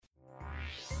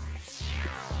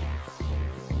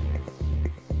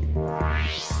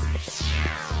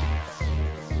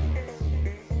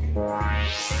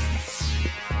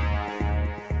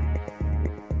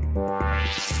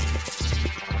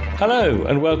Hello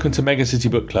and welcome to Mega City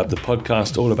Book Club, the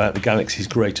podcast all about the galaxy's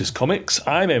greatest comics.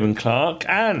 I'm Eamon Clark,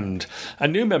 and a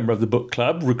new member of the book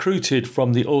club, recruited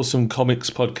from the Awesome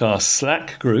Comics Podcast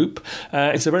Slack group.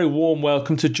 It's a very warm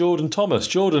welcome to Jordan Thomas.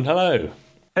 Jordan, hello.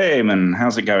 Hey Eamon,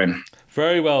 how's it going?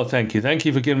 Very well, thank you. Thank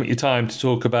you for giving me your time to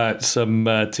talk about some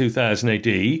 2000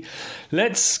 AD.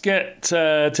 Let's get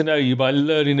to know you by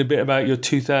learning a bit about your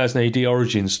 2000 AD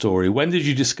origin story. When did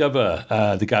you discover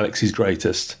the galaxy's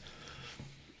greatest?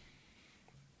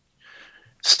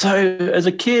 So, as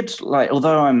a kid,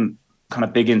 although I'm kind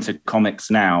of big into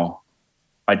comics now,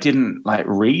 I didn't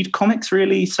read comics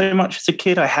really so much as a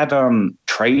kid. I had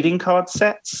trading card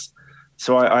sets.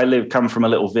 So I come from a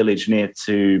little village near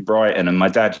to Brighton, and my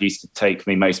dad used to take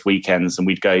me most weekends, and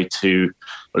we'd go to,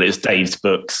 it was Dave's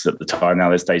Books at the time. Now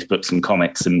there's Dave's Books and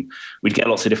Comics, and we'd get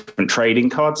lots of different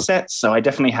trading card sets. So I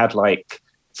definitely had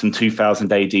some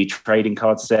 2000 AD trading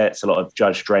card sets, a lot of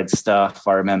Judge Dredd stuff.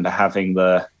 I remember having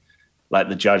the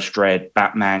Judge Dredd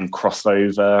Batman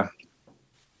crossover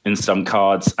in some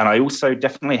cards. And I also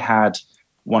definitely had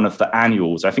one of the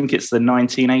annuals. I think it's the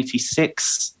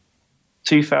 1986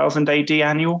 2000 AD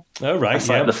annual. Oh, right.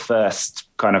 That's the first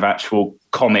kind of actual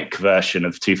comic version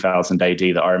of 2000 AD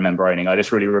that I remember owning. I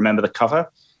just really remember the cover.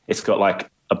 It's got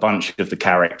a bunch of the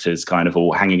characters kind of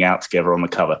all hanging out together on the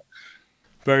cover.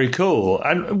 Very cool.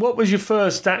 And what was your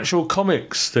first actual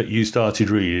comics that you started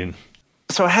reading?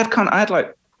 So I had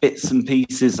bits and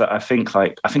pieces that I think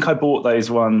I bought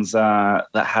those ones that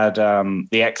had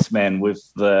the X-Men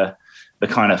with the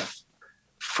kind of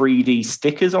 3D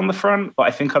stickers on the front, but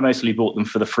I think I mostly bought them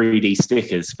for the 3D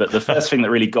stickers. But the first thing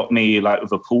that really got me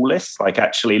with a pull list,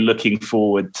 actually looking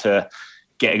forward to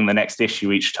getting the next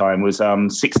issue each time, was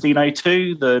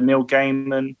 1602, the Neil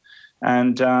Gaiman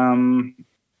and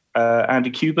Andy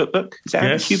Kubert book. Is it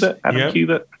Andy Kubert? Adam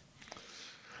Kubert?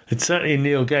 It's certainly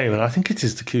Neil Gaiman. I think it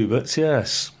is the Kuberts,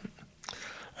 yes.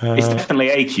 It's definitely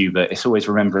a Kubert. It's always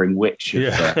remembering which of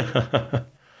the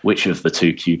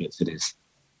two Kuberts it is.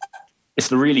 It's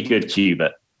the really good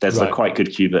Kubert. There's a quite good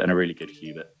Kubert and a really good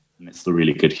Kubert, and it's the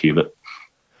really good Kubert.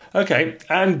 Okay,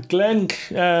 and Glenn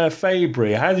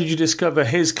Fabry, how did you discover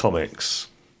his comics?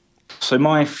 So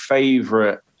my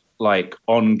favourite,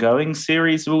 ongoing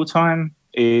series of all time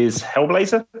is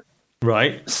Hellblazer.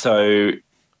 Right. So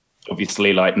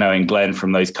obviously, knowing Glenn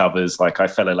from those covers, I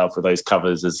fell in love with those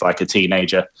covers as a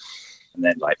teenager, and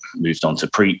then moved on to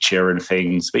Preacher and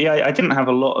things. But yeah, I didn't have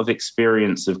a lot of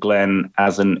experience of Glenn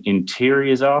as an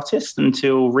interiors artist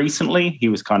until recently. He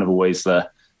was kind of always the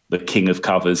king of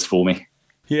covers for me.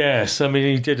 Yes,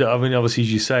 he did. Obviously,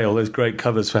 as you say, all those great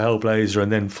covers for Hellblazer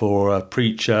and then for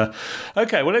Preacher.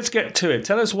 Okay, well, let's get to it.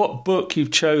 Tell us what book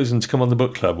you've chosen to come on the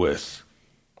book club with.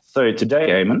 So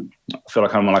today, Eamon, I feel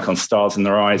like I'm on Stars in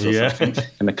Their Eyes or something.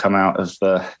 Going to come out of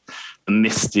the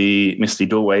misty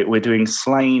doorway. We're doing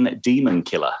Slain Demon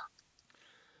Killer.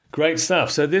 Great stuff.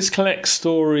 So this collects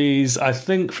stories, I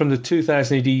think, from the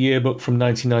 2000 AD yearbook from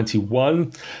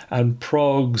 1991 and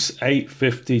Prog's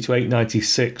 850 to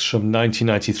 896 from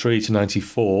 1993 to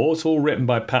 94. It's all written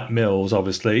by Pat Mills,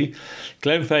 obviously.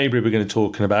 Glenn Fabry we're going to be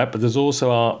talking about, but there's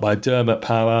also art by Dermot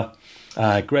Power,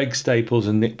 Greg Staples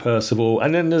and Nick Percival.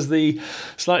 And then there's the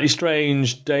slightly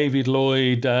strange David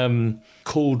Lloyd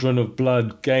Cauldron of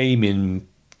Blood gaming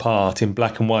part in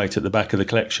black and white at the back of the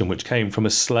collection, which came from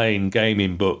a Slain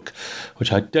gaming book,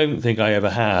 which I don't think I ever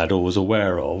had or was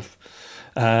aware of.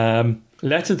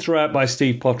 Lettered throughout by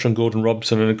Steve Potter and Gordon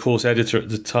Robson, and of course editor at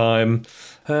the time.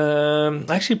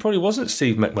 Actually, probably wasn't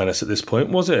Steve McManus at this point,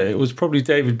 was it? It was probably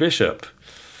David Bishop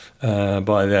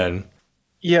by then.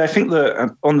 Yeah, I think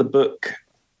that on the book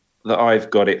that I've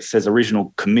got, it says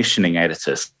original commissioning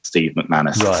editor Steve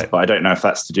McManus. Right. But I don't know if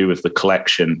that's to do with the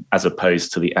collection as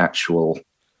opposed to the actual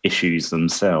issues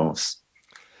themselves.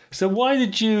 So why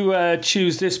did you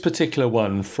choose this particular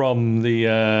one from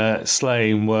the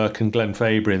Slain work and Glenn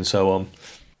Fabry and so on?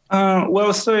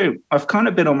 So I've kind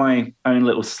of been on my own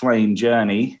little Slain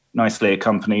journey, nicely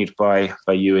accompanied by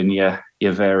you and your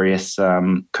various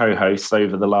co-hosts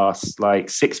over the last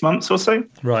 6 months or so.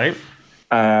 Right.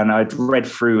 And I'd read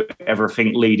through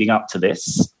everything leading up to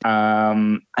this.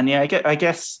 I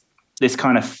guess this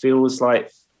kind of feels like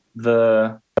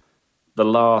the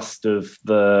last of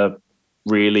the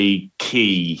really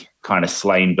key kind of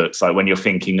Slain books. When you're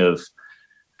thinking of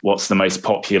what's the most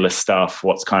popular stuff,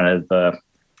 what's kind of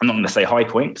I'm not going to say high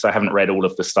point because I haven't read all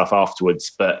of the stuff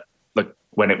afterwards, but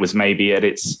when it was maybe at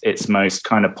its most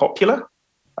kind of popular,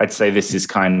 I'd say this is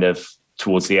kind of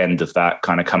towards the end of that,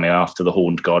 kind of coming after the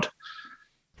Horned God.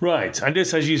 Right, and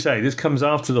this, as you say, this comes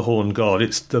after the Horned God.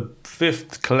 It's the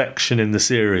fifth collection in the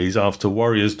series after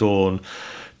Warrior's Dawn,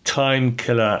 Time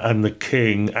Killer and the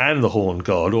King and the Horned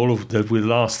God, all of the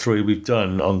last three we've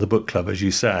done on the book club, as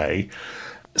you say.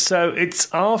 So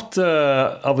it's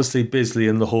after, obviously, Bisley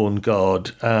and the Horned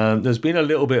God. There's been a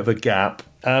little bit of a gap.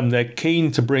 They're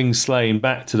keen to bring Slane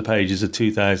back to the pages of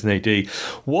 2000 AD.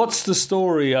 What's the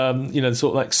story, sort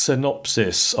of like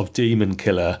synopsis of Demon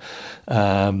Killer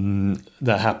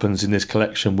that happens in this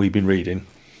collection we've been reading?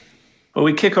 Well,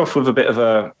 we kick off with a bit of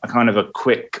a kind of a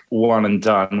quick one and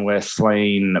done where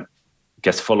Slane, I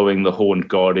guess following the Horned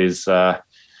God, is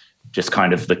just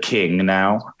kind of the king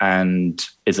now and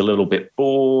is a little bit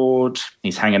bored.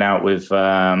 He's hanging out with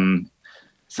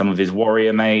some of his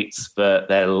warrior mates, but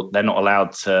they're not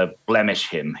allowed to blemish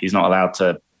him. He's not allowed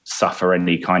to suffer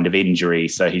any kind of injury.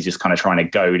 So he's just kind of trying to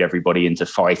goad everybody into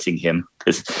fighting him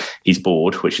because he's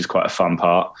bored, which is quite a fun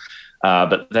part.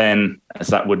 But then, as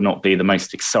that would not be the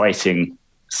most exciting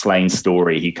Slane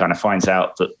story, he kind of finds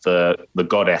out that the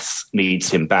goddess needs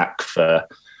him back for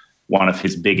one of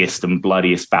his biggest and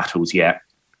bloodiest battles yet,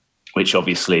 which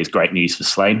obviously is great news for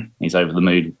Slane. He's over the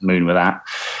moon with that.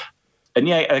 And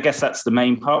yeah, I guess that's the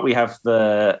main part. We have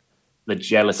the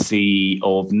jealousy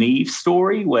of Neve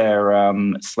story where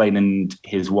Slane and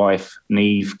his wife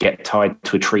Neve get tied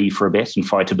to a tree for a bit and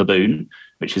fight a baboon,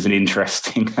 which is an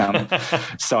interesting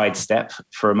sidestep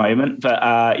for a moment. But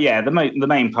the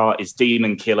main part is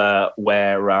Demon Killer,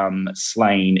 where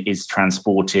Slane is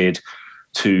transported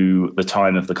to the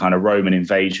time of the kind of Roman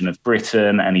invasion of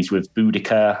Britain, and he's with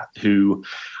Boudica, who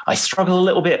I struggle a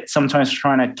little bit sometimes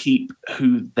trying to keep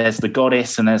who there's the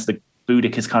goddess and there's the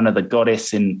Boudica's kind of the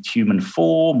goddess in human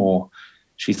form, or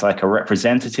she's like a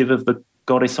representative of the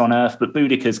goddess on earth. But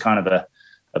Boudica's kind of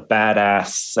a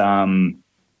badass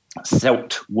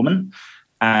Celt woman,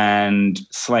 and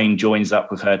Slane joins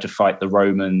up with her to fight the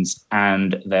Romans,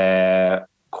 and they're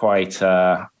quite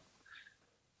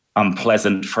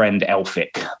unpleasant friend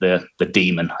Elphick, the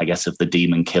demon, I guess, of the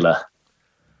Demon Killer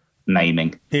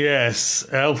naming. Yes,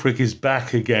 Elphick is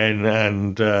back again,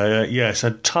 and yes,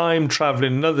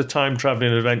 another time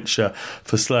travelling adventure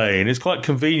for Slane. It's quite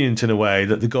convenient in a way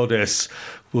that the goddess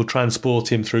will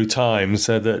transport him through time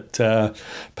so that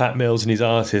Pat Mills and his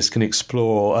artists can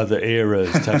explore other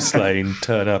eras to have Slane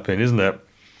turn up in, isn't it?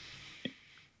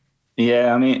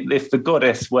 Yeah, I mean, if the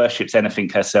goddess worships anything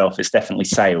herself, it's definitely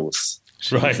sales.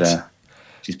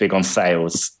 She's big on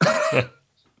sales.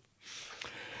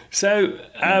 So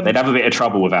they'd have a bit of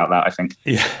trouble without that, I think.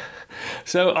 Yeah.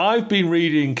 So I've been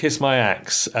reading Kiss My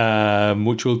Axe,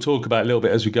 which we'll talk about a little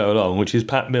bit as we go along, which is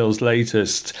Pat Mills'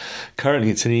 latest.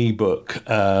 Currently, it's an ebook,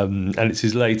 and it's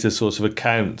his latest sort of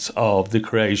account of the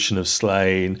creation of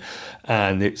Slane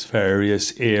and its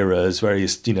various eras,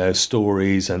 various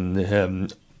stories,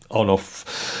 and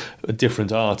on-off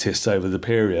different artists over the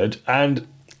period. And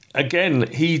again,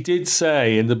 he did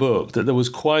say in the book that there was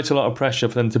quite a lot of pressure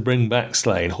for them to bring back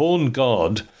Slane. Horned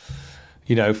God,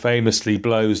 famously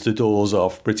blows the doors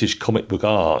off British comic book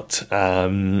art,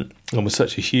 and was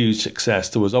such a huge success.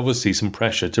 There was obviously some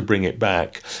pressure to bring it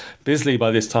back. Bisley,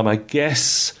 by this time, I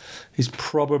guess, he's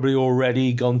probably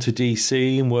already gone to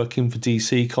DC and working for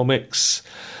DC Comics.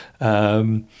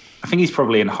 I think he's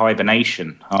probably in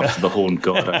hibernation after the Horned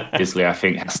God. Bisley, I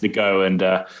think, has to go and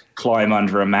climb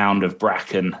under a mound of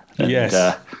bracken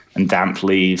and damp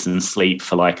leaves and sleep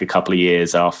for like a couple of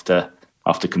years after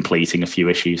completing a few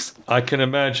issues. I can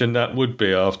imagine that would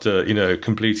be after,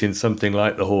 completing something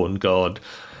like the Horned God.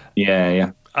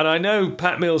 Yeah. And I know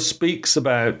Pat Mills speaks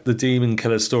about the Demon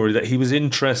Killer story, that he was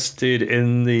interested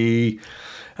in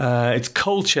it's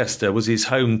Colchester was his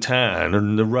hometown,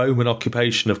 and the Roman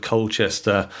occupation of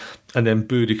Colchester, and then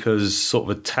Boudica's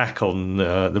sort of attack on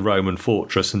the Roman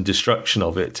fortress and destruction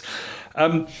of it.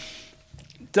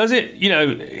 Does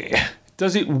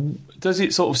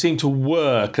it sort of seem to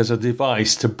work as a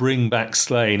device to bring back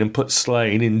Slane and put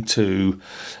Slane into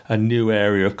a new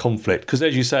area of conflict? Because,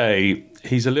 as you say,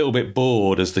 he's a little bit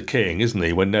bored as the king, isn't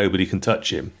he, when nobody can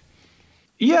touch him?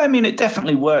 Yeah, I mean, it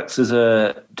definitely works as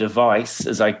a device,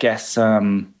 as I guess,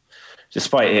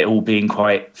 despite it all being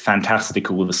quite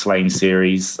fantastical, the Slane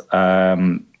series, I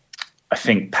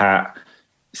think Pat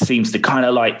seems to kind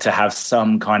of like to have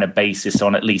some kind of basis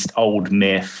on at least old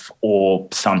myth or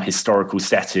some historical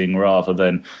setting rather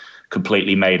than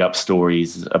completely made up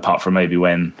stories, apart from maybe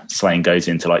when Slane goes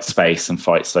into like space and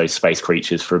fights those space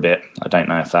creatures for a bit. I don't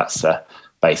know if that's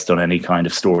based on any kind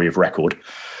of story of record.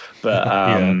 But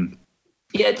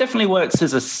yeah, it definitely works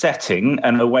as a setting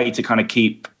and a way to kind of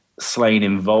keep Slane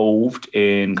involved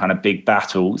in kind of big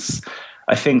battles.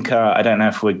 I think, I don't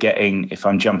know if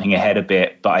I'm jumping ahead a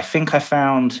bit, but I think I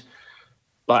found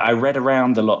like I read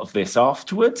around a lot of this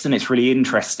afterwards, and it's really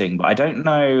interesting, but I don't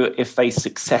know if they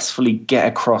successfully get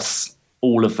across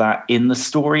all of that in the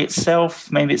story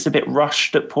itself. Maybe it's a bit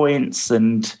rushed at points,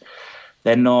 and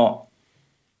they're not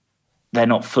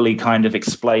fully kind of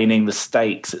explaining the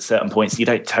stakes at certain points. You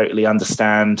don't totally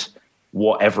understand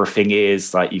what everything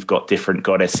is. Like, you've got different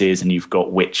goddesses, and you've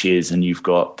got witches, and you've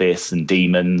got this and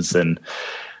demons, and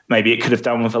maybe it could have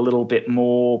done with a little bit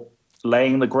more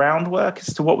laying the groundwork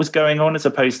as to what was going on, as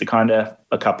opposed to kind of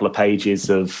a couple of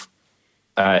pages of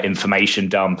information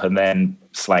dump and then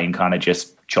Slane kind of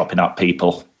just chopping up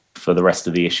people for the rest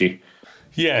of the issue.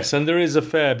 Yes, and there is a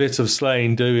fair bit of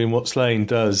Slane doing what Slane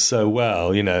does so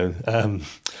well,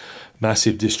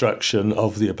 massive destruction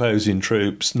of the opposing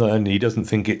troops, and he doesn't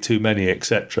think it too many,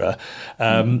 etc.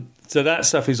 So that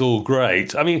stuff is all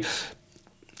great. I mean,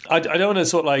 I don't want to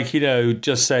sort of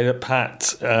just say that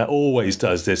Pat always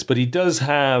does this, but he does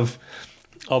have,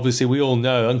 obviously we all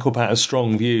know Uncle Pat has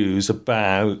strong views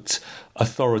about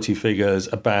authority figures,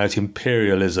 about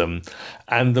imperialism,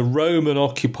 and the Roman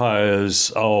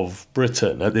occupiers of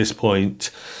Britain at this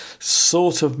point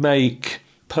sort of make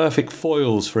perfect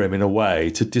foils for him in a way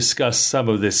to discuss some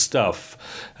of this stuff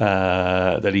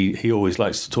that he always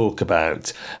likes to talk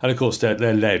about. And of course they're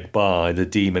led by the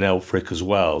demon Elfric as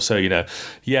well. So,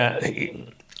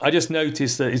 I just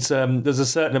noticed that it's there's a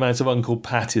certain amount of Uncle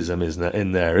Patism,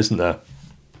 isn't there?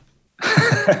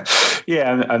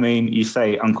 Yeah, I mean, you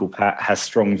say Uncle Pat has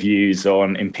strong views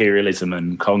on imperialism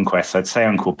and conquest. I'd say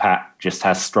Uncle Pat just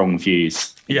has strong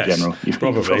views in general. You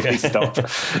probably stop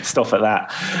at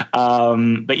that.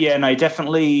 But yeah, no,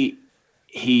 definitely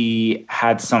he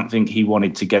had something he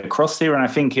wanted to get across here. And I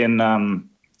think in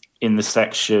the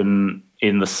section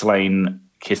in the Slane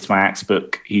Kiss My Axe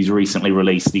book he's recently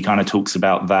released, he kind of talks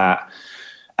about that.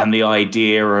 And the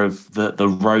idea of the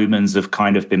Romans have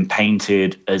kind of been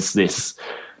painted as this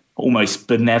almost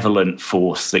benevolent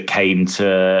force that came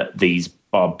to these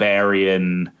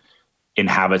barbarian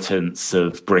inhabitants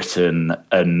of Britain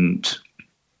and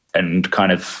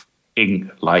kind of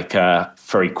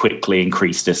very quickly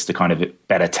increased us to kind of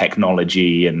better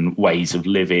technology and ways of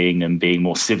living and being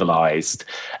more civilized.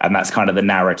 And that's kind of the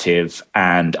narrative.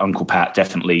 And Uncle Pat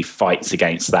definitely fights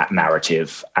against that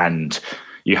narrative. And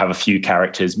you have a few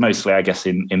characters, mostly, I guess,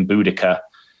 in Boudica,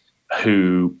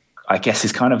 who I guess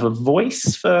is kind of a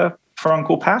voice for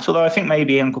Uncle Pat, although I think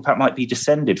maybe Uncle Pat might be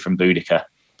descended from Boudica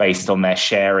based on their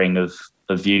sharing of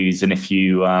views. And if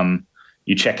you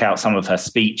check out some of her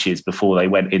speeches before they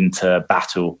went into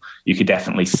battle, you could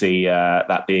definitely see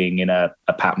that being in a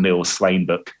Pat Mills Slane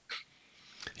book.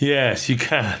 Yes, you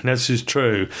can. This is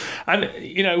true. And,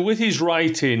 with his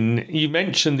writing, you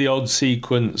mentioned the odd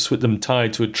sequence with them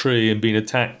tied to a tree and being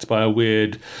attacked by a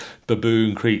weird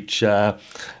baboon creature.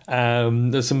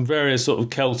 There's some various sort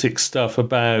of Celtic stuff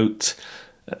about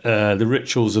the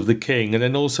rituals of the king. And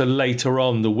then also later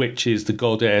on, the witches, the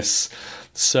goddess,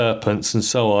 serpents, and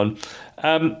so on.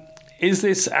 Is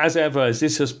this, as ever, is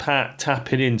this as Pat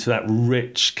tapping into that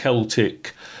rich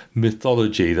Celtic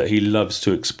mythology that he loves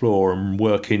to explore and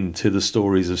work into the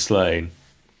stories of Slane?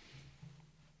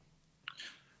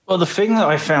 Well, the thing that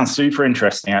I found super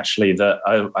interesting, actually, that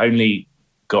I only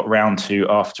got round to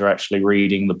after actually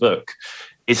reading the book,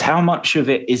 is how much of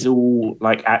it is all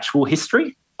like actual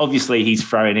history. Obviously, he's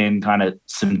throwing in kind of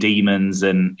some demons,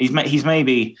 and he's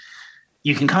maybe,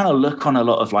 you can kind of look on a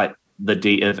lot of like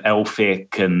the of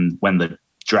Elphic and when the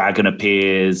dragon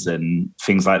appears and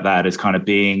things like that as kind of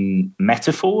being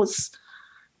metaphors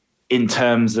in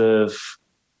terms of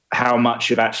how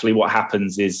much of actually what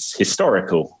happens is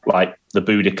historical. Like the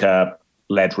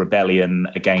Boudica-led rebellion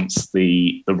against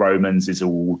the Romans is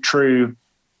all true.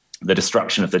 The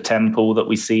destruction of the temple that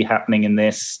we see happening in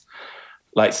this,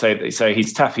 so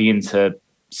he's tapping into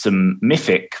some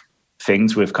mythic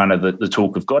things with kind of the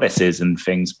talk of goddesses and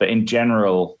things, but in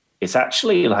general, it's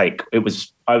actually I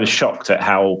was shocked at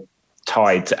how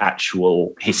tied to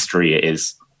actual history it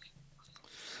is.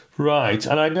 Right,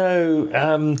 and I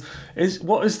know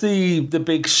what is the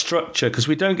big structure? Because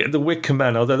we don't get the Wicker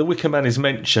Man, although the Wicker Man is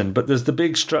mentioned, but there's the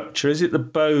big structure. Is it the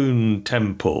Bone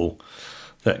Temple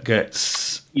that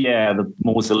gets? Yeah, the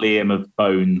Mausoleum of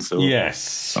Bones, or yes,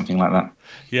 something like that.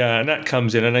 Yeah, and that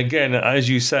comes in, and again, as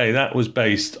you say, that was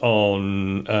based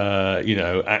on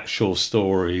actual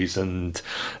stories, and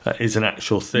is an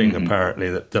actual thing apparently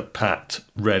that Pat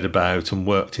read about and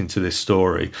worked into this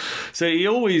story. So he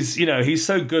always, he's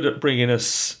so good at bringing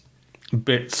us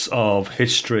bits of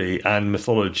history and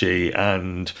mythology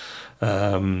and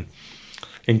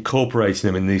incorporating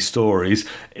them in these stories.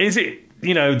 Is it?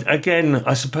 Again,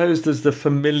 I suppose there's the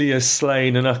familiar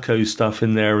Slane and Ukko stuff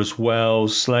in there as well,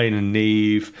 Slane and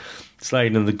Neve,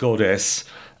 Slane and the Goddess.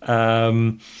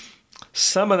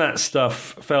 Some of that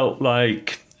stuff felt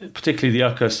like, particularly the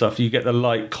Ukko stuff, you get the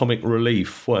light comic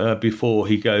relief before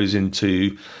he goes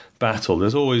into battle.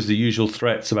 There's always the usual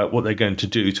threats about what they're going to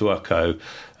do to Ukko,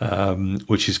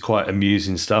 which is quite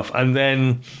amusing stuff. And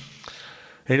then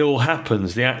it all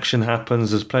happens. The action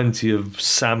happens. There's plenty of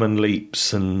salmon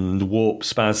leaps and warp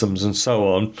spasms and so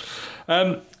on.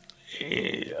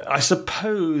 I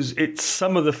suppose it's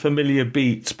some of the familiar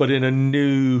beats, but in a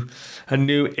new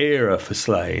era for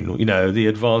Slane. You know, the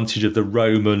advantage of the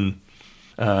Roman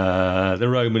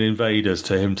invaders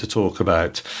to him to talk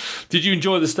about. Did you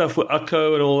enjoy the stuff with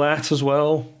Ukko and all that as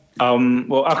well?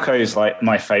 Well, Ukko is like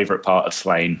my favourite part of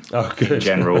Slane in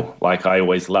general. Like, I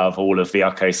always love all of the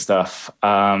Ukko stuff.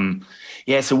 So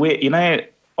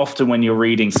often when you're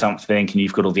reading something and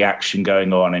you've got all the action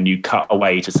going on and you cut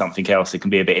away to something else, it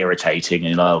can be a bit irritating.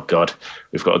 And oh God,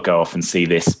 we've got to go off and see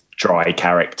this dry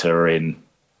character in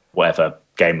whatever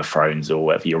Game of Thrones or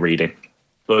whatever you're reading.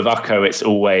 But with Ukko, it's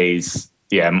always,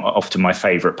 often my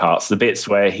favourite parts. The bits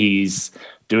where he's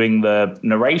doing the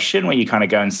narration, where you kind of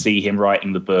go and see him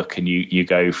writing the book and you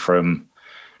go from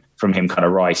him kind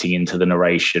of writing into the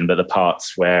narration. But the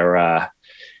parts where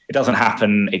it doesn't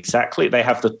happen exactly. They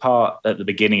have the part at the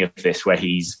beginning of this where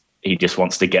he just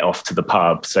wants to get off to the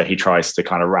pub. So he tries to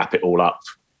kind of wrap it all up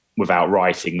without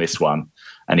writing this one.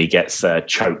 And he gets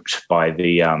choked by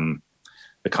the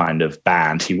kind of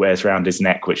band he wears around his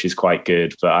neck, which is quite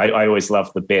good. But I always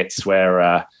love the bits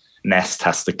where Nest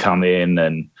has to come in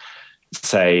and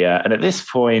say, and at this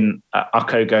point,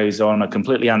 Ukko goes on a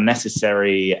completely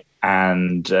unnecessary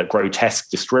and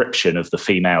grotesque description of the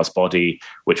female's body,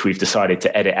 which we've decided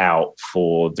to edit out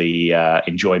for the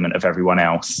enjoyment of everyone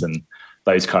else. And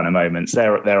those kind of moments,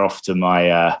 they're often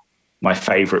my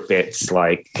favorite bits.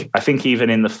 Like, I think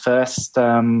even in the first,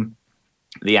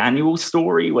 the annual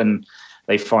story, when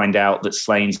they find out that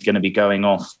Slane's going to be going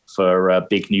off for a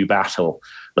big new battle,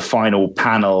 the final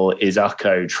panel is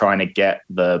Ukko trying to get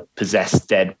the possessed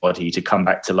dead body to come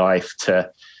back to life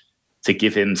to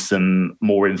give him some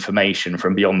more information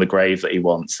from beyond the grave that he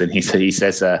wants. And he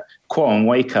says, Quan,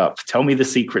 wake up. Tell me the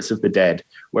secrets of the dead.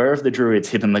 Where have the druids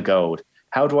hidden the gold?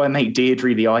 How do I make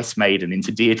Deirdre the Ice Maiden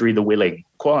into Deirdre the Willing?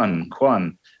 Quan.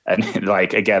 And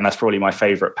like, again, that's probably my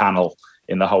favorite panel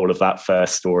in the whole of that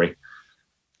first story.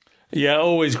 Yeah,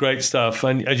 always great stuff.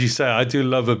 And as you say, I do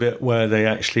love a bit where they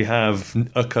actually have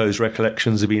Ukko's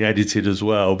recollections have been edited as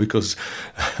well, because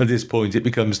at this point it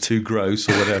becomes too gross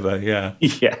or whatever. Yeah.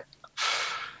 Yeah.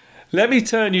 Let me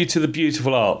turn you to the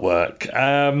beautiful artwork.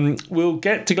 We'll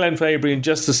get to Glenn Fabry in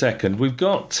just a second. We've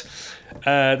got,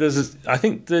 I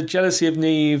think the Jealousy of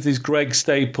Neve is Greg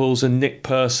Staples and Nick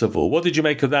Percival. What did you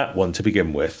make of that one to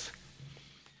begin with?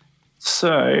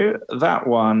 So that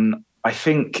one, I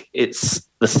think it's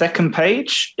the second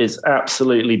page is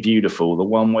absolutely beautiful. The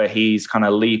one where he's kind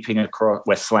of leaping across,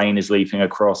 where Slane is leaping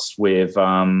across with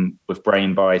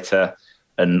Brainbiter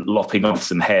and lopping off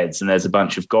some heads, and there's a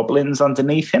bunch of goblins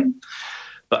underneath him.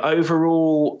 But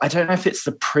overall, I don't know if it's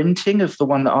the printing of the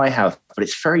one that I have, but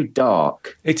it's very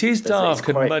dark. It is dark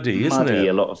and muddy, isn't it?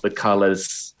 A lot of the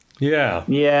colours. Yeah.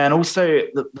 Yeah, and also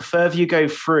the further you go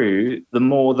through, the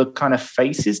more the kind of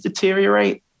faces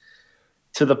deteriorate,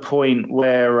 to the point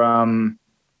where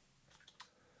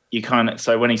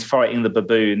so when he's fighting the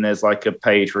baboon, there's like a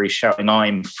page where he's shouting,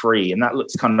 "I'm free." And that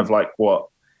looks kind of like what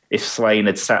if Slane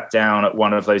had sat down at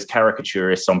one of those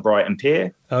caricaturists on Brighton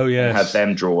Pier. Oh, yes. And had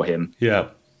them draw him. Yeah.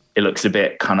 It looks a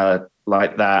bit kind of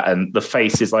like that. And the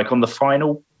face is like on the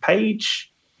final page.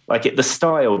 Like the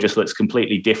style just looks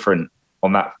completely different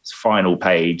on that final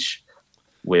page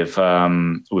with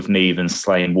Neve and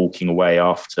Slane walking away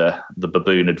after the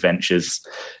baboon adventures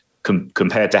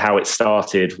compared to how it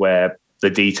started, where the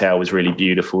detail was really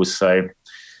beautiful. So,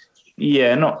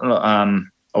 yeah, not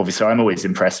obviously, I'm always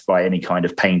impressed by any kind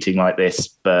of painting like this,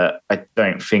 but I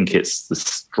don't think it's the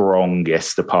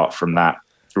strongest apart from that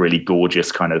really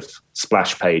gorgeous kind of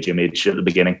splash page image at the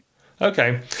beginning.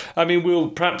 Okay. I mean, we'll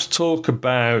perhaps talk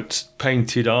about fully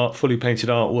painted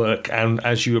artwork, and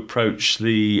as you approach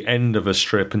the end of a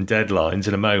strip and deadlines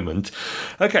in a moment.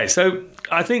 Okay, so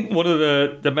I think one of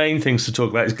the main things to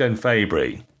talk about is Glenn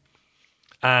Fabry.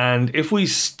 And if we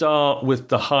start with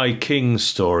the High King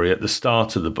story at the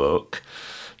start of the book,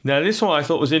 now this one I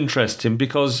thought was interesting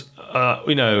because,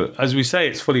 as we say,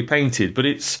 it's fully painted, but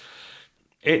this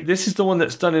is the one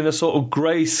that's done in a sort of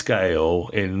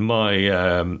grayscale in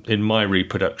my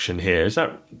reproduction here. Is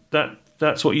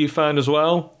that's what you found as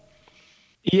well?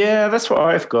 Yeah, that's what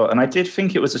I've got, and I did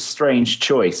think it was a strange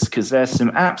choice because there's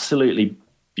some absolutely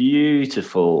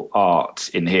beautiful art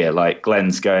in here. Like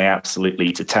Glenn's going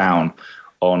absolutely to town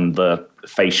on the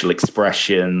facial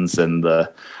expressions and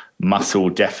the muscle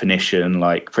definition.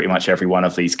 Like pretty much every one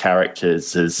of these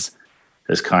characters has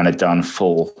kind of done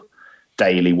full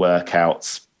daily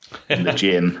workouts in the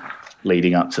gym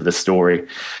leading up to the story.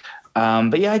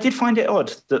 But yeah, I did find it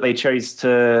odd that they chose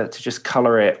to just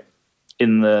color it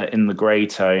in the gray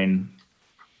tone,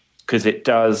 because it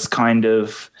does kind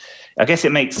of, I guess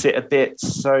it makes it a bit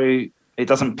so it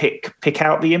doesn't pick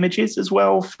out the images as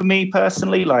well for me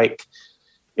personally. Like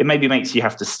it maybe makes you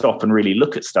have to stop and really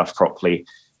look at stuff properly.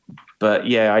 But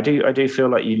yeah, I do feel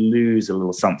like you lose a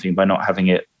little something by not having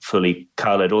it fully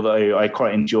colored. Although I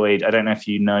quite enjoyed, I don't know if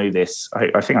you know this,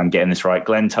 I think I'm getting this right.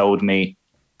 Glenn told me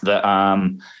that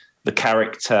the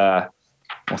character,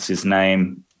 what's his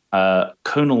name?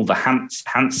 Kunal the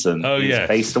Handsome is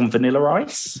based on Vanilla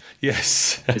Ice.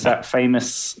 Yes. Is that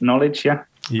famous knowledge? Yeah.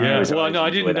 Yeah. Well, no, I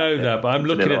didn't know that, but I'm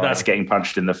looking Vanilla at that. Ice getting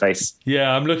punched in the face.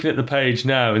 Yeah, I'm looking at the page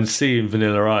now and seeing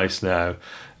Vanilla Ice now.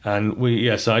 And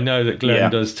I know that Glenn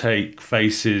does take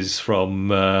faces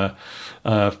from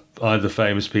either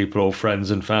famous people or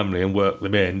friends and family and work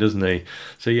them in, doesn't he?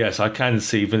 So yes, I can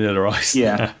see Vanilla Ice.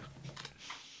 Yeah.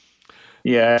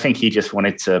 Yeah, I think he just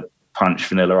wanted to punch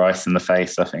Vanilla Ice in the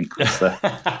face, I think, was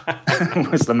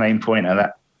the main point of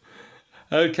that.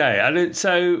 Okay, and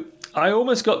so I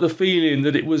almost got the feeling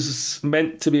that it was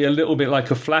meant to be a little bit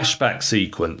like a flashback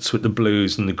sequence with the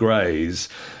blues and the greys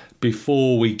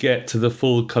before we get to the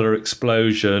full colour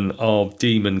explosion of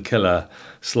Demon Killer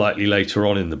slightly later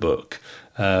on in the book,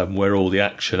 where all the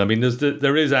action... I mean,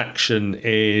 there is action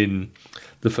in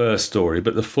the first story,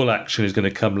 but the full action is going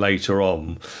to come later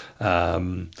on,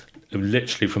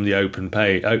 literally from the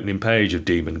opening page of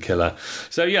Demon Killer.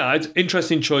 So yeah, it's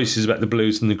interesting choices about the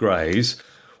blues and the greys.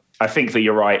 I think that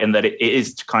you're right, and that it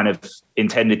is kind of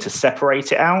intended to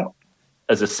separate it out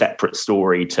as a separate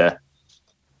story to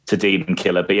Demon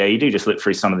Killer. But yeah, you do just look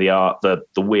through some of the art, the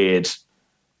weird,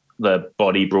 the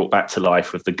body brought back to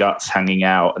life with the guts hanging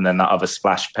out, and then that other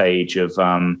splash page of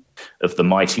the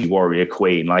Mighty Warrior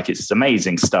Queen. Like, it's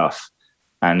amazing stuff.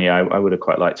 And yeah, I would have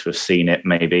quite liked to have seen it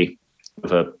maybe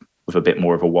with a bit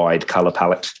more of a wide colour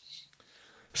palette.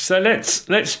 So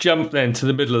let's jump then to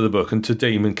the middle of the book and to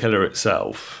Demon Killer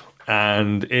itself.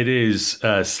 And it is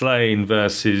Slain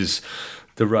versus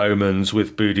the Romans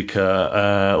with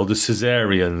Boudica, or the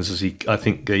Caesarians, as I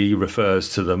think he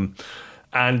refers to them.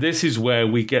 And this is where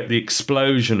we get the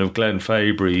explosion of Glenn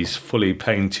Fabry's fully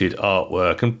painted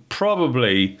artwork, and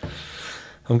probably,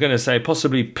 I'm going to say,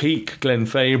 possibly peak Glenn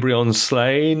Fabry on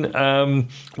Slain.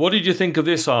 What did you think of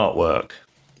this artwork?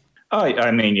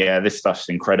 I mean, yeah, this stuff's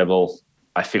incredible.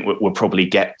 I think we'll probably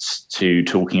get to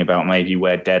talking about maybe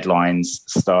where deadlines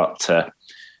start to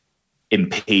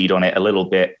impede on it a little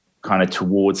bit kind of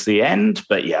towards the end.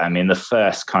 But yeah, I mean, the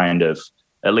first kind of,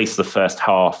 at least the first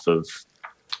half of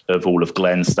all of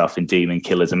Glenn's stuff in Demon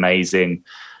Killer is amazing.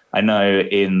 I know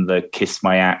in the Kiss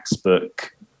My Axe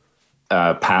book,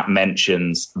 Pat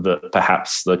mentions that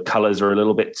perhaps the colours are a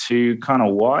little bit too kind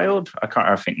of wild.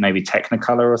 I think maybe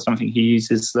Technicolor or something he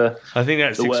uses I think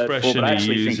that's the expression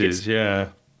he uses, yeah.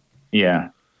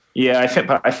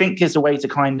 I think is a way to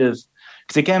kind of,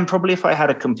 because again, probably if I had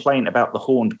a complaint about the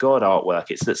Horned God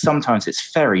artwork, it's that sometimes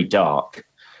it's very dark.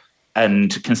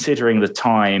 And considering the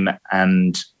time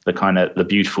and the kind of the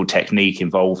beautiful technique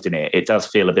involved in it, it does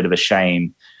feel a bit of a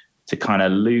shame to kind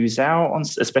of lose out on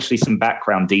especially some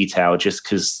background detail, just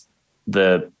because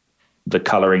the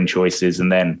coloring choices,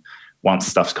 and then once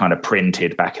stuff's kind of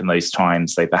printed back in those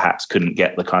times, they perhaps couldn't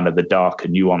get the kind of the darker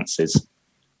nuances.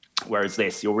 Whereas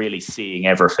this, you're really seeing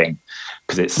everything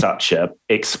because it's such a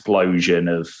explosion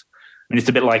of, I mean, it's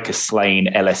a bit like a Slain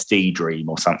LSD dream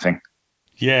or something.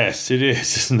 Yes, it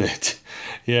is, isn't it?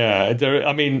 Yeah,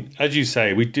 I mean, as you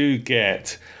say, we do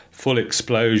get full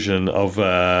explosion of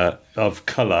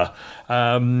colour.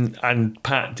 And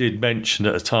Pat did mention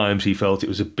at times he felt it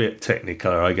was a bit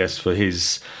Technicolor, I guess, for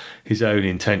his own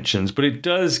intentions. But it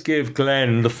does give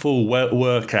Glenn the full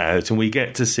workout, and we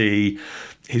get to see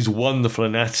his wonderful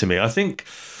anatomy. I think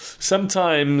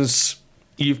sometimes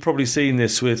you've probably seen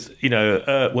this with,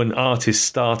 when artists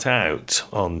start out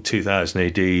on 2000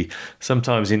 AD,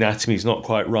 sometimes the anatomy is not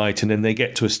quite right, and then they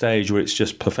get to a stage where it's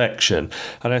just perfection.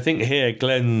 And I think here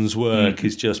Glenn's work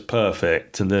is just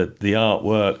perfect, and the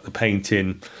artwork, the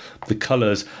painting, the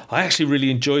colours. I actually really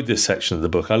enjoyed this section of the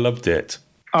book. I loved it.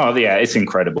 Oh, yeah, it's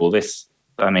incredible.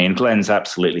 Glenn's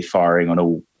absolutely firing on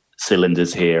all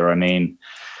cylinders here. I mean,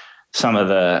 some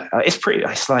of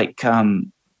it's like,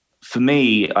 for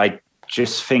me, I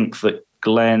just think that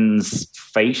Glenn's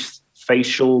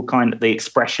facial kind of the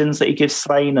expressions that he gives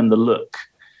Slain and the look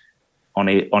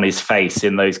on his face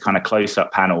in those kind of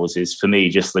close-up panels is, for me,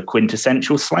 just the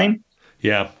quintessential Slane.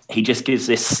 Yeah. He just gives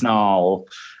this snarl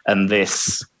and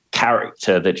this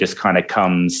character that just kind of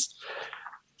comes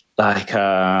like,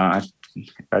 I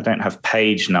don't have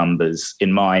page numbers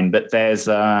in mind, but there's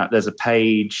a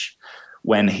page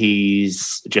when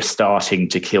he's just starting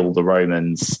to kill the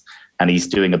Romans, and he's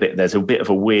doing there's a bit of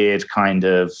a weird kind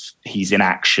of, he's in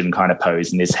action kind of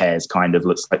pose, and his hair's kind of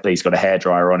looks like he's got a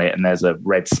hairdryer on it, and there's a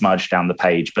red smudge down the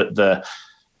page. But the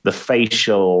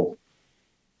facial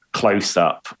close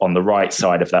up on the right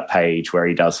side of that page where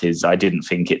he does his "I didn't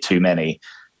think it too many"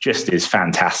 just is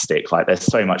fantastic. Like, there's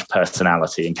so much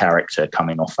personality and character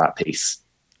coming off that piece,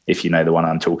 if you know the one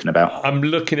I'm talking about. I'm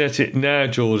looking at it now,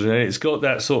 Jordan, and it's got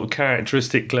that sort of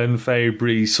characteristic Glenn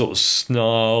Fabry sort of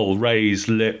snarl, raised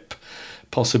lip,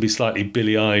 possibly slightly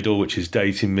Billy Idol, which is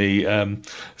dating me,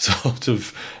 sort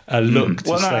of look.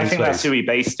 Well, no, I think that's who he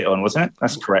based it on, wasn't it?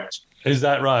 That's correct. Is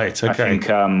that right? Okay. I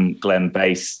think Glenn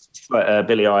based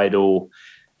Billy Idol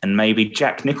and maybe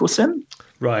Jack Nicholson.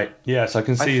 Right. Yes, I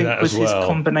can see that as well. Was his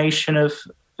combination of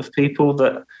people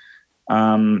that.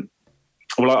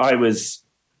 Well, I was,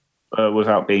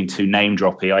 without being too name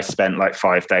droppy, I spent like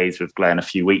 5 days with Glenn a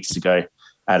few weeks ago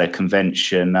at a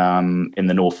convention in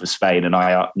the north of Spain, and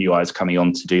I knew I was coming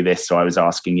on to do this, so I was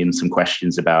asking him some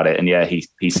questions about it. And yeah,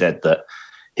 he said that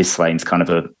his Slane's kind of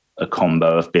a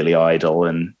combo of Billy Idol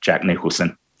and Jack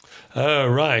Nicholson. Oh,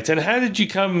 right. And how did you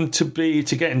come to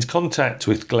get into contact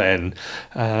with Glenn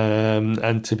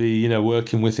and to be,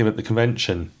 working with him at the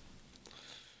convention?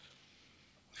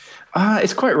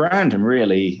 It's quite random,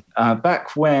 really.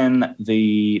 Back when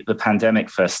the pandemic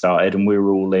first started and we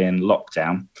were all in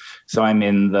lockdown, so I'm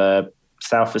in the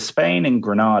south of Spain, in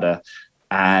Granada,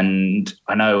 and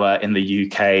I know in the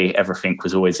UK everything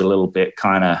was always a little bit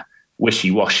kind of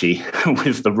wishy-washy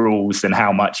with the rules and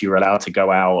how much you were allowed to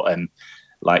go out and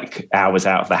like hours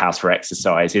out of the house for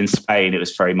exercise. In Spain, it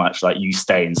was very much like you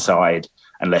stay inside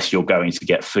unless you're going to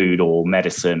get food or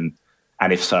medicine.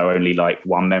 And if so, only like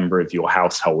one member of your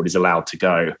household is allowed to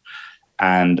go.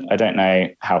 And I don't know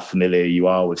how familiar you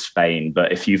are with Spain,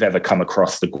 but if you've ever come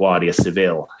across the Guardia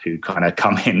Civil, who kind of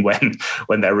come in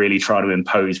when they're really trying to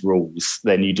impose rules,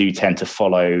 then you do tend to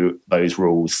follow those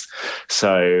rules.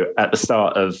 So at the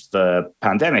start of the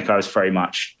pandemic, I was very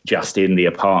much just in the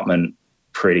apartment,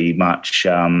 pretty much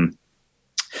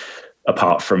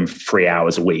apart from 3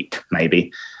 hours a week,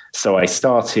 maybe. So I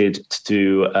started to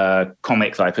do a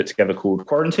comic that I put together called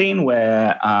Quarantine,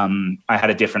 where I had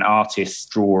a different artist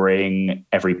drawing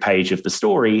every page of the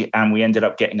story, and we ended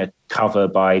up getting a cover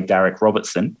by Derek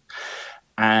Robertson.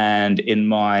 And in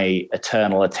my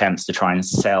eternal attempts to try and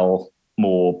sell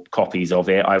more copies of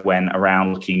it, I went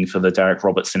around looking for the Derek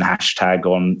Robertson hashtag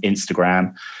on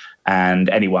Instagram, and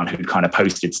anyone who kind of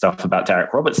posted stuff about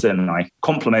Derek Robertson, I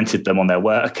complimented them on their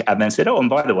work and then said, oh, and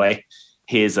by the way,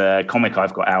 here's a comic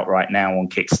I've got out right now on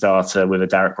Kickstarter with a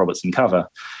Derek Robertson cover.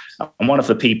 And one of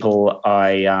the people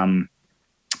I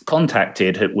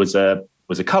contacted was a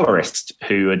colorist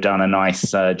who had done a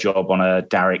nice job on a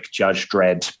Derek Judge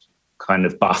Dredd kind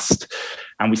of bust.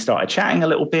 And we started chatting a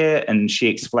little bit, and she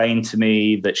explained to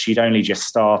me that she'd only just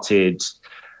started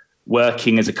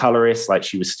working as a colorist, like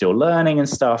she was still learning and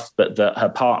stuff, but that her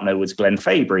partner was Glenn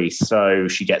Fabry, so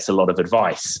she gets a lot of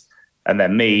advice. And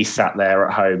then me sat there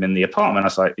at home in the apartment, I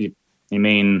was like, you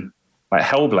mean like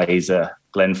Hellblazer,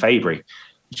 Glenn Fabry?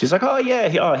 She's like, oh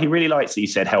yeah, he really likes that you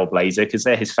said Hellblazer because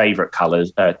they're his favorite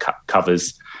covers,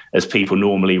 as people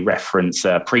normally reference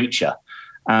Preacher.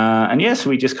 And yes,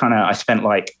 we just I spent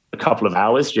like a couple of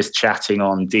hours just chatting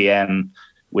on DM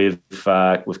with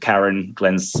Karen,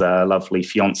 Glenn's lovely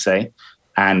fiance,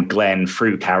 and Glenn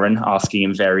through Karen, asking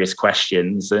him various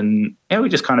questions. And yeah, we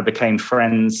just kind of became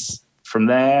friends from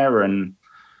there. And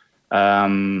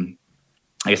I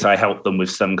guess I helped them with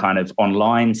some kind of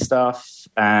online stuff.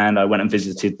 And I went and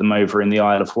visited them over in the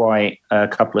Isle of Wight a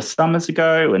couple of summers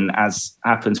ago. And as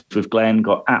happens with Glenn,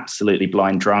 got absolutely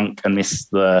blind drunk and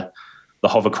missed the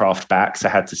hovercraft back. So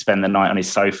I had to spend the night on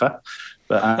his sofa.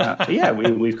 But yeah,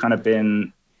 we've kind of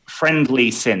been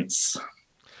friendly since.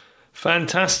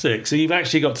 Fantastic. So you've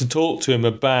actually got to talk to him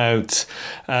about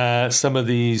some of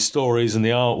these stories and the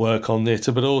artwork on it,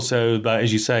 but also about,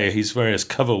 as you say, his various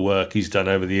cover work he's done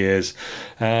over the years.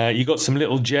 You got some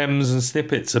little gems and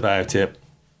snippets about it.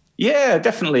 Yeah,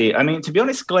 definitely. I mean, to be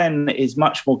honest, Glenn is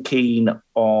much more keen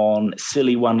on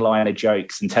silly one-liner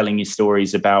jokes and telling you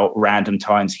stories about random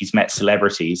times he's met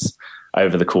celebrities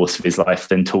over the course of his life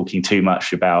than talking too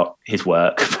much about his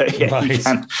work. But yeah,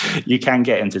 right. you can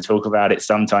get him to talk about it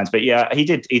sometimes. But yeah,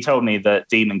 he told me that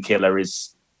Demon Killer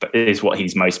is what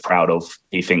he's most proud of.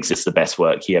 He thinks it's the best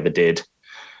work he ever did.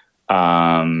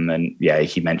 And yeah,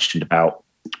 he mentioned about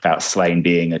Slane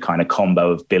being a kind of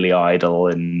combo of Billy Idol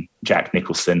and Jack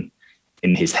Nicholson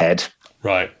in his head.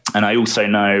 Right. And I also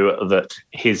know that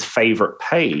his favorite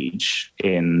page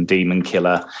in Demon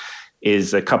Killer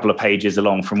is a couple of pages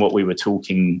along from what we were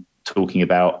talking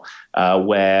about,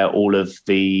 where all of are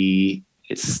they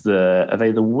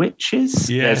the witches?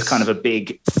 Yes. There's kind of a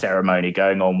big ceremony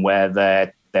going on where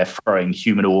they're throwing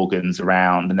human organs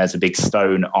around, and there's a big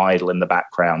stone idol in the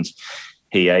background.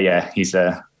 He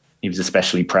was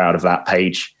especially proud of that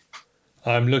page.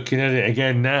 I'm looking at it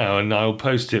again now, and I'll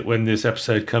post it when this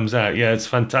episode comes out. Yeah, it's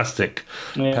fantastic.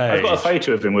 Yeah, page. I've got a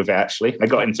photo of him with it, actually. I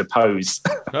got him to pose.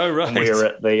 Oh, right. When we were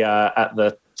at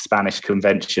the Spanish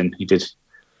convention. He did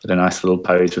a nice little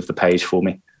pose with the page for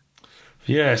me.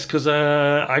 Yes, because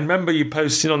I remember you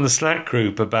posting on the Slack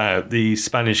group about the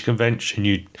Spanish convention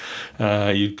you'd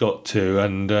got to,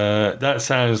 and that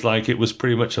sounds like it was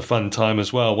pretty much a fun time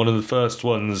as well. One of the first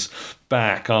ones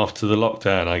back after the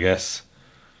lockdown, I guess.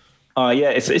 Yeah,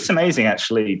 it's amazing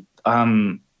actually,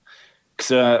 because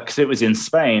it was in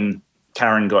Spain.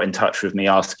 Karen got in touch with me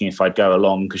asking if I'd go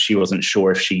along because she wasn't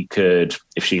sure if she could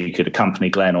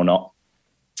accompany Glenn or not.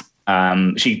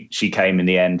 She came in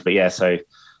the end, but yeah, so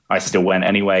I still went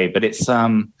anyway. But it's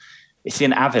in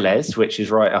Avilés, which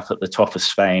is right up at the top of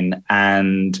Spain,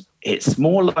 and it's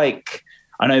more like,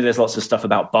 I know there's lots of stuff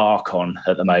about Barcon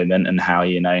at the moment and how,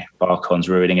 Barcon's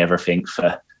ruining everything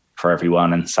for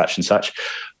everyone and such,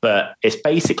 but it's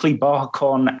basically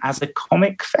Barcon as a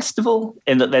comic festival,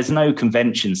 in that there's no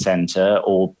convention center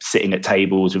or sitting at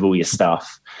tables with all your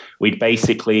stuff. We'd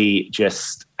basically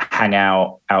just hang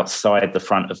out outside the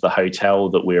front of the hotel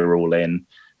that we were all in,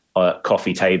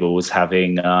 coffee tables,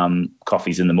 having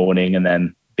coffees in the morning and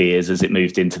then beers as it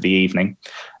moved into the evening.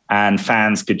 And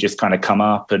fans could just kind of come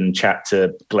up and chat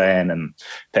to Glenn, and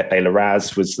Pepe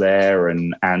Larraz was there,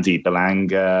 and Andy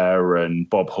Belanga and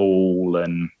Bob Hall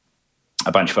and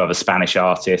a bunch of other Spanish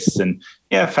artists. And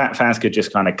yeah, fans could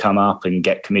just kind of come up and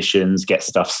get commissions, get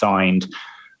stuff signed.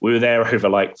 We were there over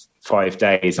like 5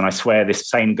 days, and I swear this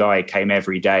same guy came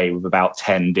every day with about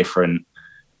 10 different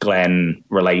Glenn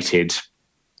related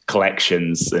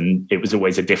collections, and it was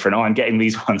always a different, I'm getting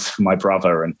these ones for my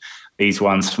brother and these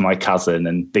ones for my cousin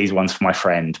and these ones for my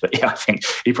friend. But yeah, I think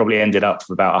he probably ended up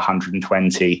with about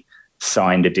 120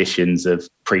 signed editions of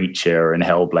Preacher and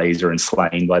Hellblazer and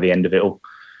Slane by the end of it all.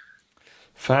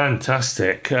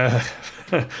 Fantastic.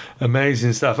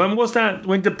 Amazing stuff. And was that,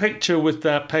 when the picture with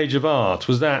that page of art,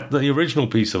 was that the original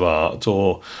piece of art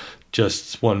or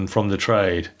just one from the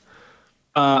trade?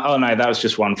 No, that was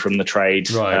just one from the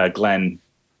trade. Right. Glenn,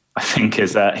 I think,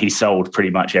 he sold pretty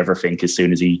much everything as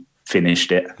soon as he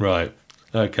finished it. Right.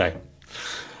 Okay.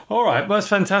 All right. Well, that's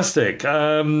fantastic.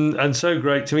 And so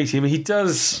great to meet him.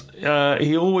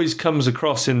 He always comes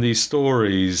across in these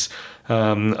stories.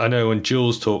 I know when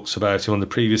Jules talks about him on the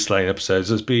previous Slane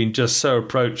episodes as being just so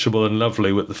approachable and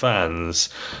lovely with the fans.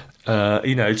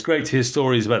 It's great to hear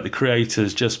stories about the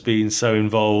creators just being so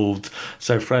involved,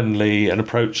 so friendly and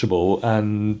approachable,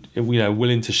 and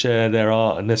willing to share their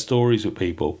art and their stories with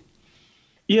people.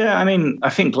 Yeah, I mean, I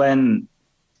think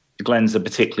Glenn's a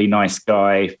particularly nice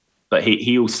guy, but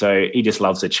he just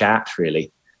loves a chat,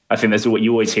 really. I think there's what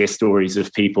you always hear stories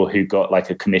of people who got like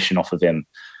a commission off of him,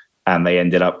 and they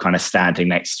ended up kind of standing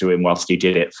next to him whilst he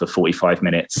did it for 45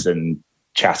 minutes and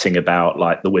chatting about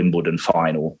like the Wimbledon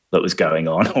final that was going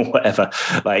on or whatever.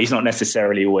 Like, he's not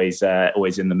necessarily always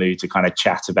in the mood to kind of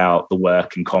chat about the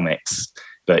work and comics,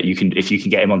 but if you can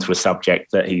get him onto a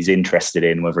subject that he's interested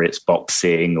in, whether it's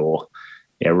boxing or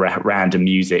random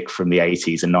music from the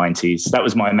 80s and 90s. That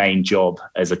was my main job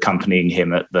as accompanying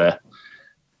him at the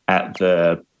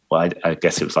well, I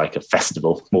guess it was like a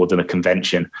festival more than a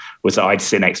convention, was that I'd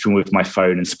sit next to him with my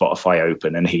phone and Spotify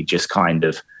open, and he'd just kind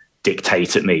of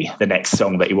dictate at me the next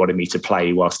song that he wanted me to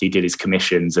play whilst he did his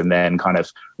commissions, and then kind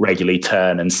of regularly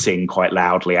turn and sing quite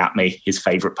loudly at me his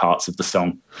favourite parts of the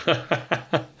song.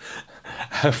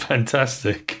 How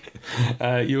fantastic.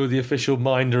 You're the official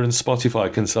Minder and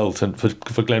Spotify consultant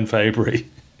for Glenn Fabry.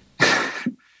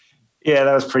 Yeah,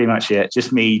 that was pretty much it.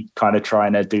 Just me kind of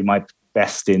trying to do my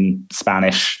best in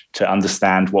Spanish to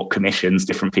understand what commissions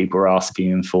different people are asking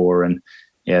him for, and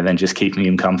then just keeping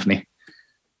him company.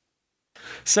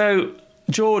 So,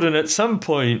 Jordan, at some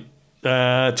point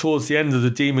towards the end of the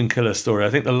Demon Killer story, I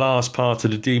think the last part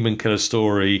of the Demon Killer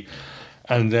story,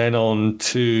 and then on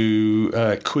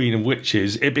to Queen of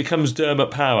Witches, it becomes Dermot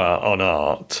Power on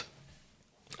art.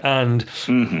 And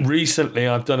recently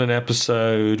I've done an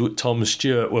episode with Tom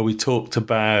Stewart where we talked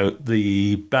about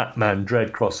the Batman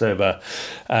Dredd crossover,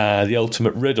 The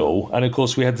Ultimate Riddle. And of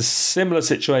course we had the similar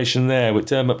situation there with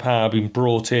Dermot Power being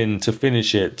brought in to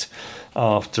finish it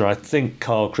after I think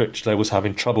Carl Critchlow was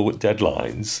having trouble with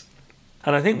deadlines.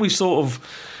 And I think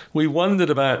we wondered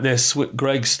about this with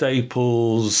Greg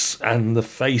Staples and the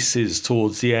faces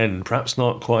towards the end, perhaps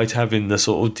not quite having the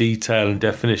sort of detail and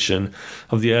definition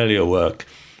of the earlier work.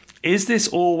 Is this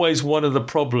always one of the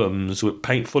problems with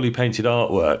fully painted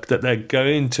artwork, that they're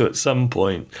going to at some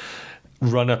point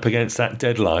run up against that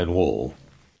deadline wall?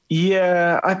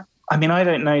 Yeah, I mean, I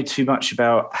don't know too much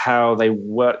about how they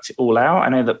worked it all out. I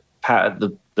know that Pat,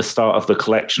 at the start of the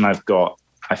collection I've got,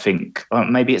 I think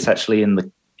maybe it's actually in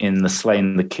the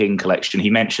Slain the King collection, he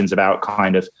mentions about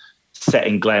kind of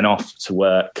setting Glenn off to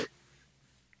work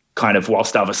kind of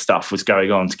whilst other stuff was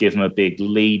going on to give him a big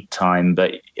lead time.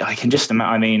 But I can just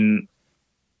imagine, I mean,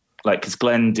 like, because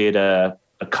Glenn did a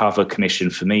cover commission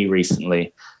for me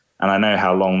recently, and I know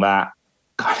how long that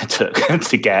kind of took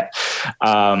to get.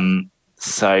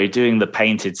 So doing the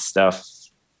painted stuff,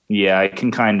 yeah,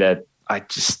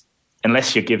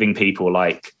 unless you're giving people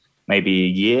like maybe a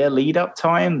year lead up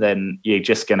time, then you're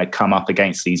just going to come up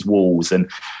against these walls.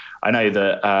 And I know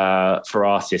that for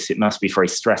artists, it must be very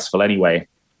stressful anyway.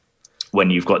 When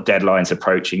you've got deadlines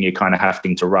approaching, you're kind of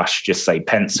having to rush, just say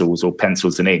pencils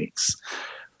and inks.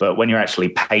 But when you're actually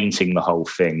painting the whole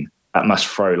thing, that must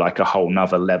throw like a whole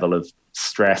nother level of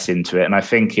stress into it. And I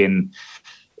think in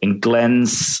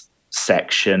Glenn's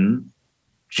section,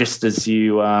 just as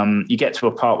you get to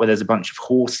a part where there's a bunch of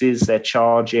horses, they're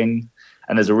charging,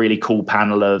 and there's a really cool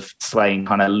panel of Slain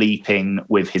kind of leaping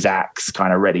with his axe,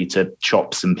 kind of ready to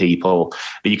chop some people.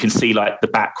 But you can see like the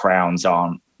backgrounds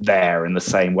aren't there in the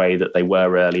same way that they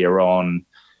were earlier on.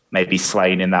 Maybe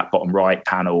Slain in that bottom right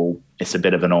panel, it's a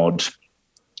bit of an odd,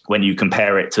 when you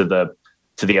compare it to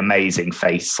the amazing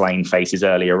Slain faces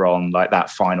earlier on, like that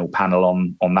final panel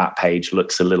on that page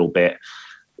looks a little bit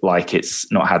like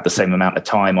it's not had the same amount of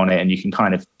time on it. And you can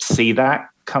kind of see that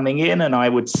coming in. And I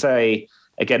would say,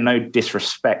 again, no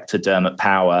disrespect to Dermot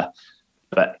Power,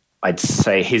 but I'd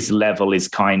say his level is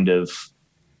kind of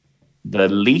the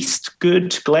least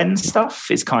good Glenn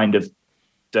stuff is kind of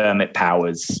Dermot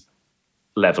Power's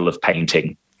level of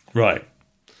painting. Right.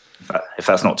 If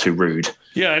that's not too rude.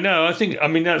 Yeah, no, I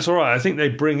mean, that's all right. I think they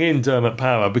bring in Dermot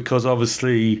Power because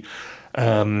obviously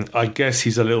I guess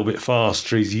he's a little bit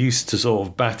faster. He's used to sort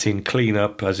of batting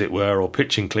cleanup, as it were, or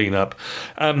pitching cleanup.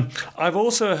 I've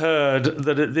also heard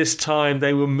that at this time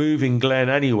they were moving Glenn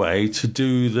anyway to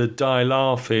do the Die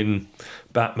Laughing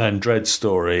Batman Dredd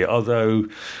story. Although,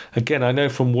 again, I know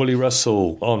from Wooly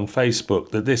Russell on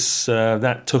Facebook that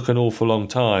that took an awful long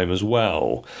time as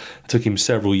well. It took him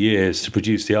several years to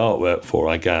produce the artwork for,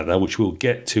 I gather, which we'll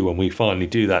get to when we finally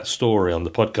do that story on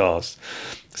the podcast.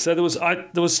 So there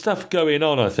was stuff going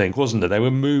on, I think, wasn't there? They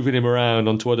were moving him around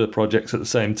onto other projects at the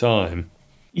same time.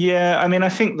 Yeah, I mean, I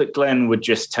think that Glenn would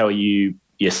just tell you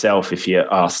yourself if you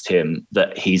asked him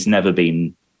that he's never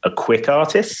been a quick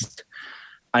artist.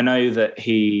 I know that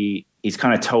he's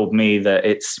kind of told me that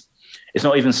it's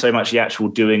not even so much the actual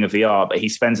doing of the art, but he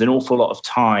spends an awful lot of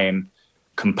time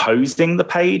composing the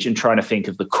page and trying to think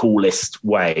of the coolest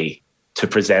way to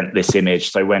present this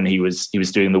image. So when he was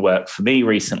doing the work for me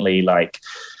recently, like,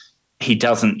 he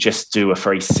doesn't just do a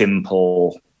very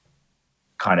simple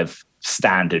kind of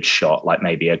standard shot, like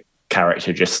maybe a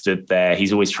character just stood there.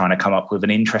 He's always trying to come up with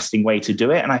an interesting way to do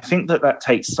it. And I think that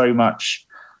takes so much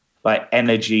like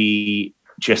energy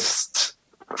just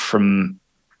from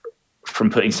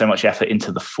putting so much effort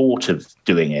into the thought of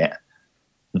doing it,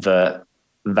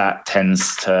 that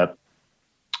tends to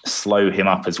slow him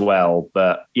up as well.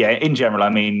 But yeah, in general, I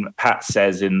mean, Pat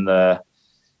says in the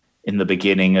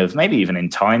beginning of, maybe even in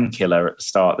Time Killer at the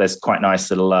start, there's quite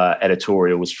nice little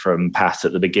editorials from Pat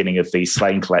at the beginning of these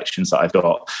Slain collections that I've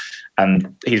got,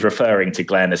 and he's referring to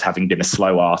Glenn as having been a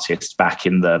slow artist back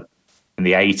in the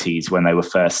 80s when they were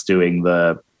first doing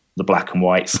the black and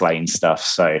white Slain stuff.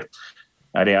 So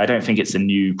I don't think it's a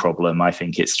new problem. I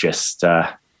think it's just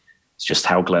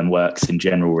how Glenn works in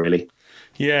general, really.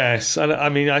 Yes, and I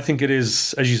mean, I think it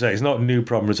is, as you say, it's not a new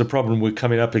problem. It's a problem we're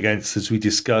coming up against as we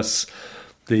discuss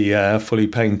the fully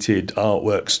painted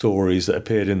artwork stories that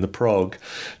appeared in the prog.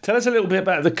 Tell us a little bit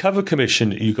about the cover commission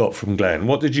that you got from Glenn.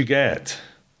 What did you get?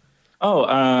 So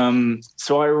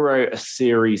I wrote a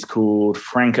series called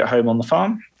Frank at Home on the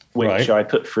Farm, which I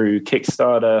put through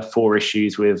Kickstarter, 4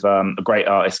 issues with a great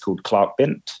artist called Clark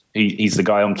Bint. He's the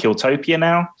guy on Killtopia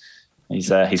now. He's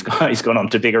gone on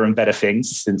to bigger and better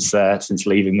things since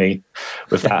leaving me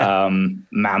with that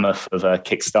mammoth of a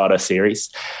Kickstarter series.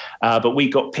 But we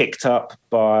got picked up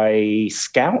by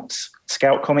Scout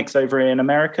Comics over in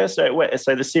America. So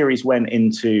the series went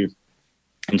into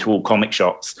all comic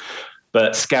shops.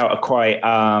 But Scout are quite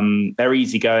they're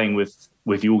easygoing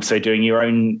with you also doing your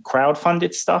own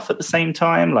crowdfunded stuff at the same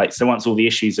time. Like, so once all the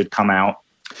issues had come out,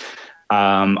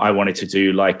 I wanted to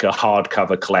do like a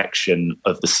hardcover collection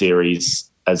of the series,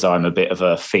 as I'm a bit of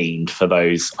a fiend for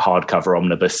those hardcover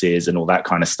omnibuses and all that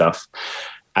kind of stuff.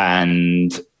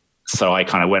 And so I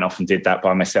kind of went off and did that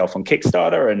by myself on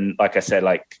Kickstarter. And like I said,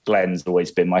 like, Glenn's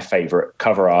always been my favorite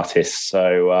cover artist.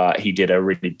 So he did a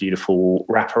really beautiful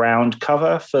wraparound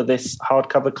cover for this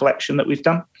hardcover collection that we've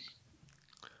done.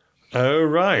 Oh,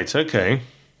 right. Okay.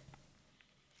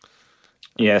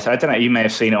 Yeah, so I don't know, you may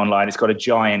have seen it online. It's got a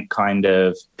giant kind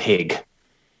of pig.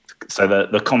 So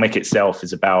the comic itself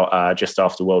is about just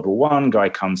after World War I, guy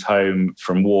comes home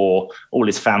from war, all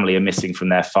his family are missing from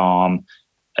their farm,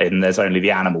 and there's only the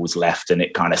animals left, and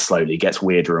it kind of slowly gets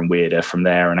weirder and weirder from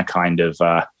there, and a kind of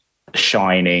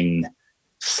Shining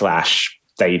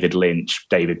 / David Lynch,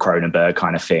 David Cronenberg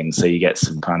kind of thing. So you get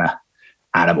some kind of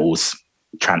animals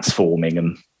transforming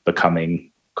and becoming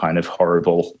kind of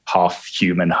horrible, half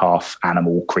human, half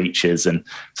animal creatures. And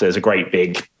so there's a great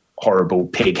big, horrible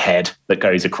pig head that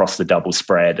goes across the double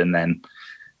spread. And then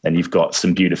you've got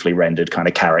some beautifully rendered kind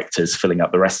of characters filling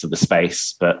up the rest of the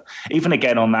space. But even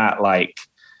again on that, like,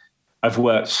 I've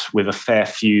worked with a fair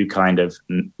few kind of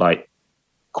like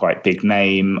quite big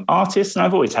name artists, and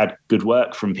I've always had good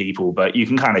work from people, but you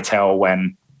can kind of tell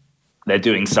when they're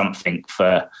doing something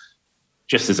for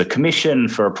just as a commission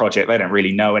for a project they don't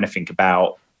really know anything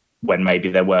about, when maybe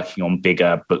they're working on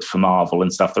bigger books for Marvel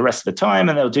and stuff the rest of the time,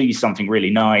 and they'll do you something really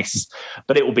nice,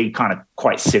 but it will be kind of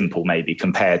quite simple maybe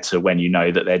compared to when you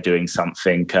know that they're doing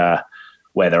something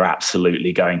where they're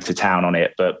absolutely going to town on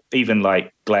it. But even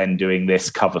like Glenn doing this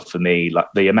cover for me, like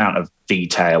the amount of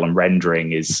detail and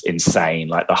rendering is insane.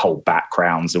 Like the whole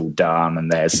background's all done,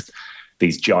 and there's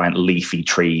these giant leafy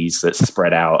trees that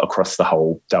spread out across the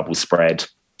whole double spread.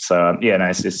 So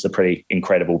it's a pretty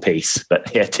incredible piece.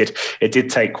 But yeah, it did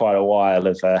take quite a while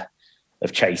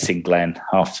of chasing Glenn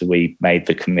after we made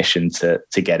the commission to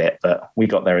get it, but we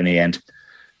got there in the end.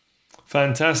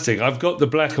 Fantastic. I've got the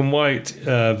black and white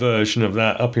version of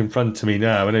that up in front of me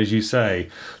now, and as you say,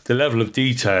 the level of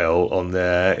detail on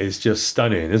there is just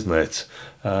stunning, isn't it?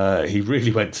 He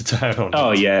really went to town on it.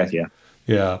 Oh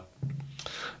yeah.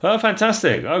 Oh,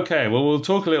 fantastic. Okay, well, we'll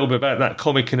talk a little bit about that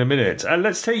comic in a minute. And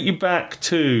let's take you back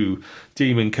to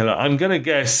Demon Killer. I'm going to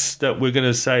guess that we're going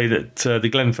to say that the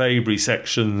Glenn Fabry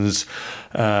sections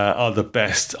are the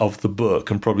best of the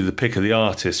book and probably the pick of the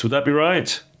artist. Would that be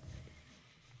right?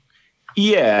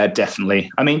 Yeah,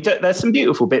 definitely. I mean, there's some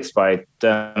beautiful bits by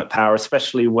Dermot Power,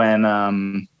 especially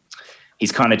when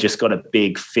he's kind of just got a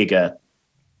big figure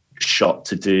shot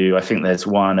to do. I think there's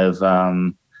one of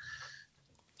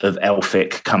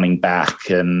Elphick coming back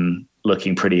and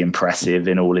looking pretty impressive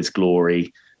in all his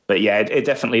glory. But yeah, it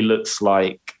definitely looks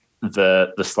like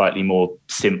the slightly more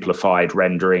simplified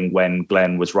rendering when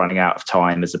Glenn was running out of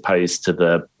time, as opposed to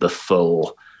the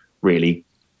full, really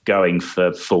going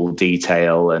for full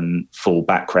detail and full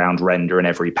background render in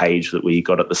every page that we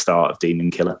got at the start of Demon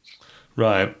Killer.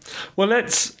 Right. Well,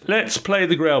 let's play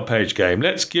the Grail page game.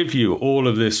 Let's give you all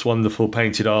of this wonderful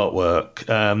painted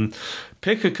artwork.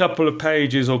 Pick a couple of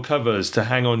pages or covers to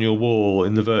hang on your wall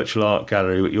in the virtual art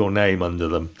gallery with your name under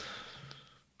them.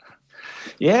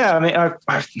 Yeah, I mean,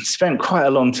 I've spent quite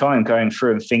a long time going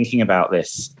through and thinking about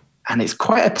this. And it's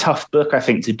quite a tough book, I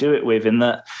think, to do it with, in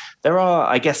that there are,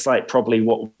 I guess, like probably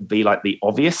what would be like the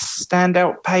obvious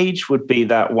standout page would be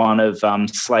that one of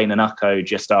Slain and Ukko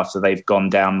just after they've gone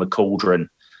down the cauldron,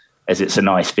 as it's a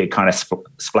nice big kind of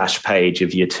splash page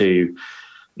of your two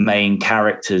main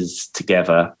characters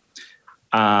together.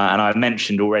 And I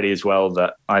mentioned already as well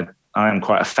that I am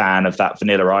quite a fan of that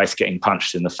Vanilla Ice getting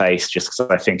punched in the face, just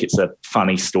because I think it's a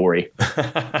funny story.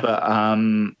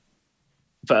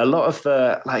 But a lot of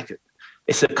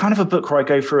it's a kind of a book where I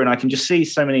go through and I can just see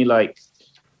so many like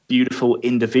beautiful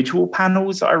individual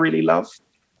panels that I really love.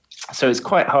 So it's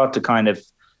quite hard to kind of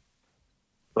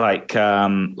like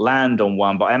land on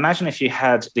one. But I imagine if you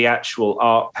had the actual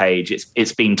art page,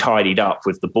 it's been tidied up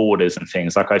with the borders and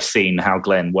things. Like I've seen how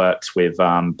Glenn works with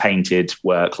painted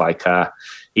work. Like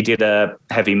he did a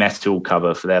heavy metal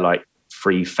cover for their like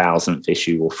 3000th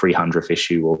issue or 300th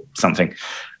issue or something.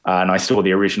 And I saw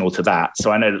the original to that.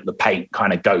 So I know that the paint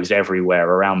kind of goes everywhere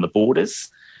around the borders.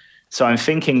 So I'm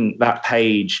thinking that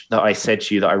page that I said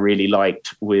to you that I really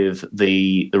liked with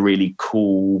the really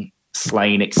cool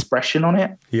slain expression on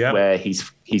it, where he's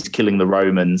killing the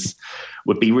Romans,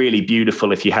 would be really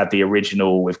beautiful if you had the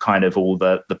original with kind of all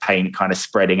the paint kind of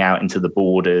spreading out into the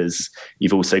borders.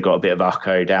 You've also got a bit of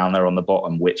Ukko down there on the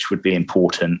bottom, which would be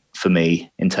important for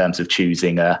me in terms of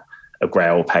choosing a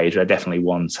Grail page. I definitely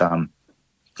want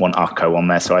Ukko on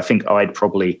there. So I think I'd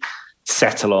probably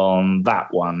settle on that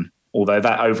one, although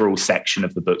that overall section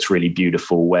of the book's really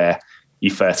beautiful, where you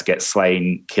first get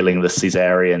Slain killing the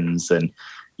Caesarians and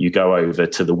you go over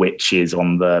to the witches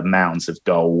on the mounds of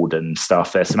gold and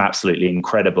stuff. There's some absolutely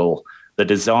incredible, the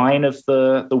design of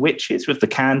the witches with the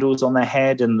candles on their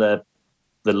head and the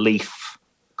leaf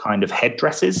kind of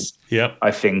headdresses. Yeah,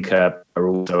 I think are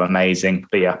also amazing.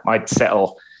 But yeah, I'd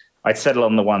settle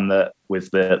on the one that with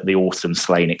the awesome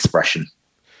Slain expression.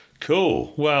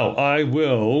 Cool. Well, I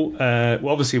will.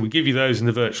 Obviously, we'll give you those in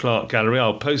the virtual art gallery.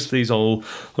 I'll post these on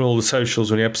all the socials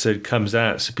when the episode comes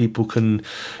out so people can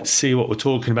see what we're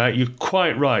talking about. You're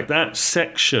quite right. That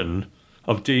section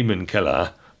of Demon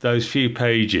Killer, those few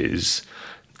pages,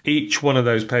 each one of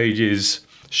those pages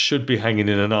should be hanging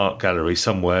in an art gallery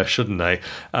somewhere, shouldn't they?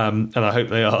 And I hope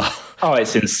they are. Oh,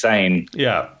 it's insane.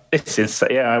 Yeah. It's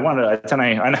insane. Yeah, I don't know.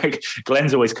 I know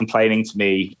Glenn's always complaining to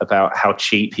me about how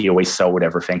cheap he always sold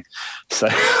everything. So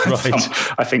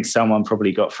right. I think someone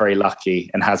probably got very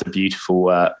lucky and has a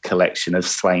beautiful collection of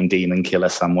Slain Demon Killer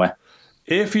somewhere.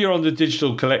 If you're on the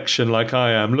digital collection like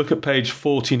I am, look at page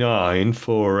 49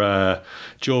 for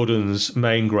Jordan's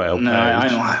main Grail page.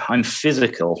 No, I'm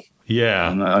physical. Yeah,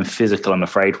 I'm physical, I'm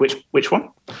afraid. Which one?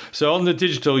 So on the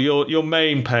digital, your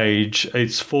main page,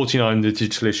 it's 49, the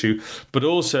digital issue. But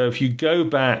also, if you go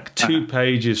back 2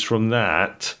 pages from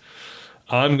that,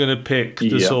 I'm going to pick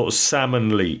the sort of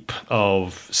salmon leap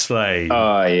of Slain.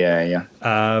 Oh, yeah.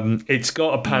 It's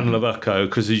got a panel of Ukko,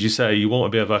 because as you say, you want a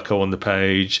bit of Ukko on the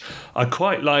page. I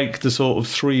quite like the sort of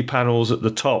 3 panels at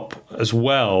the top as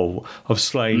well of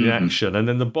Slain in action. And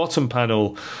then the bottom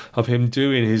panel of him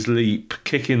doing his leap,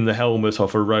 kicking the helmet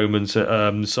off a Roman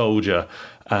soldier.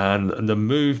 And the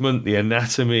movement, the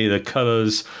anatomy, the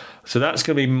colours. So that's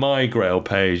going to be my Grail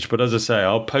page. But as I say,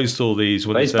 I'll post all these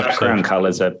when those background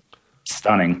colours are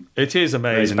stunning. It is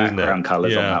amazing. Those background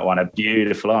colours on that one are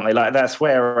beautiful, aren't they? Like, that's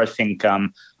where I think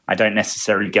I don't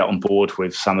necessarily get on board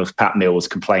with some of Pat Mills'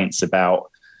 complaints about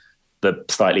the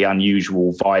slightly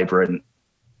unusual, vibrant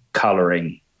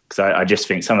colouring, because I just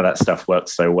think some of that stuff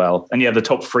works so well. And yeah, the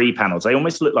top 3 panels, they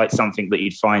almost look like something that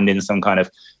you'd find in some kind of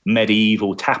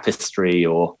medieval tapestry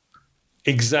or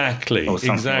exactly like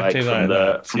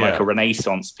from like a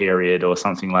Renaissance period or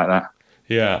something like that.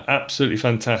 Yeah, absolutely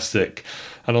fantastic.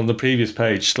 And on the previous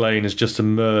page, Slain has just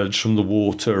emerged from the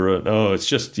water. And it's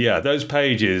just, those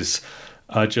pages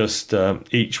are just,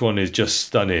 each one is just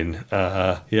stunning.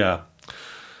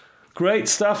 Great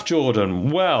stuff,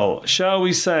 Jordan. Well, shall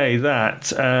we say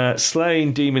that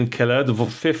Slain Demon Killer, the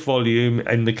 5th volume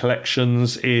in the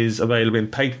collections, is available in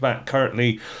paperback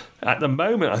currently. At the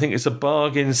moment, I think it's a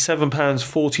bargain,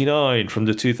 £7.49 from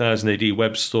the 2000 AD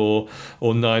web store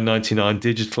or $9.99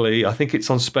 digitally. I think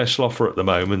it's on special offer at the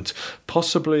moment,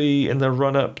 possibly in the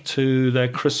run-up to their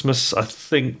Christmas, I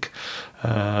think.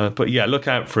 But yeah, look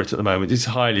out for it at the moment. It's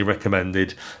highly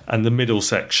recommended. And the middle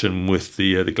section with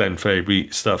the Glenn Fabry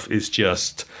stuff is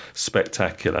just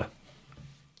spectacular.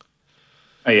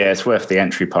 Oh yeah, it's worth the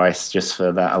entry price just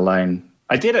for that alone.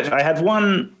 I had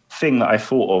one thing that I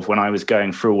thought of when I was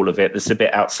going through all of it that's a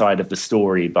bit outside of the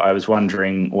story, but I was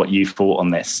wondering what you thought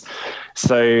on this.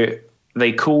 So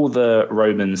they call the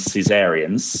Romans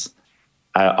Caesarians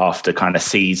after kind of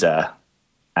Caesar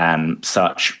and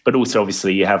such, but also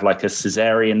obviously you have like a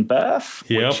Caesarian birth,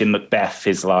 which in Macbeth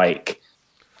is like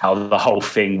how the whole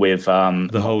thing with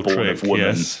the whole born trick, of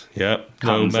woman,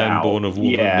 no man out. Born of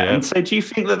woman. Yeah. And so do you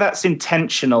think that that's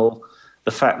intentional? The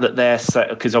fact that they're so,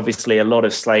 because obviously a lot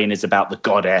of Slain is about the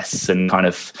goddess and kind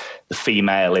of the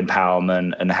female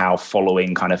empowerment and how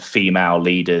following kind of female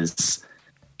leaders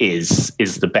is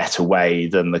the better way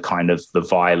than the kind of the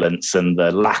violence and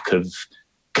the lack of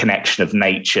connection of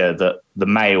nature that the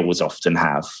males often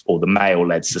have, or the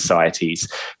male-led societies.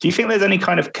 Do you think there's any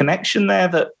kind of connection there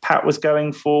that Pat was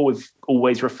going for with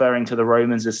always referring to the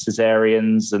Romans as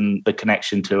Caesarians and the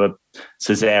connection to a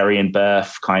Caesarian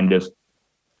birth kind of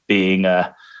being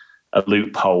a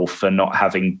loophole for not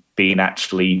having been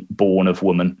actually born of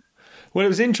woman? Well, it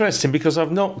was interesting because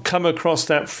I've not come across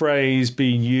that phrase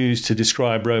being used to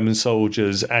describe Roman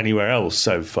soldiers anywhere else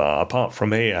so far, apart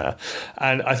from here.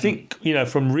 And I think,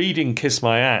 from reading Kiss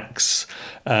My Axe,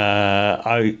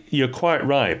 you're quite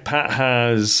right. Pat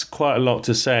has quite a lot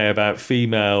to say about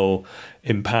female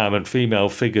empowerment, female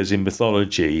figures in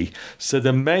mythology. So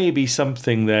there may be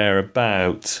something there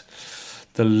about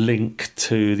the link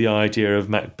to the idea of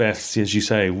Macbeth, as you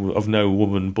say, of no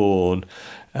woman born.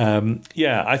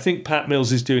 I think Pat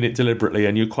Mills is doing it deliberately,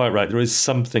 and you're quite right. There is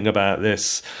something about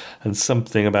this and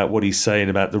something about what he's saying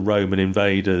about the Roman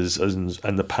invaders and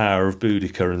the power of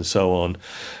Boudica and so on,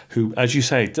 who, as you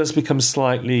say, does become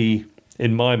slightly,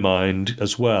 in my mind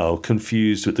as well,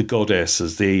 confused with the goddess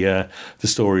as the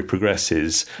story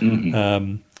progresses.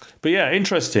 Mm-hmm. But yeah,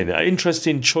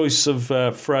 interesting choice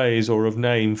of phrase or of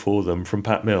name for them from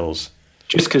Pat Mills.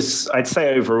 Just because I'd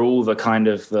say overall the kind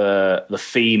of the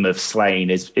theme of Slain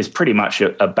is pretty much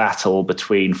a battle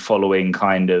between following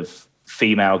kind of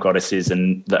female goddesses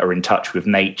and that are in touch with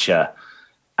nature,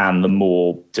 and the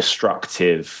more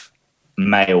destructive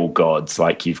male gods.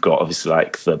 Like you've got obviously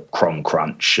like the Crom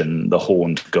Crunch and the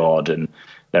Horned God, and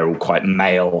they're all quite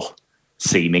male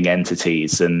seeming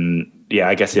entities. And yeah,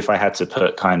 I guess if I had to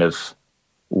put kind of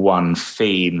one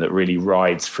theme that really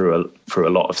rides through a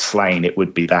lot of Slain, it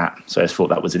would be that. So I just thought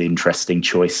that was an interesting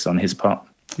choice on his part.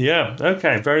 Yeah,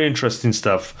 okay, very interesting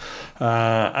stuff.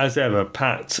 As ever,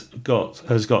 Pat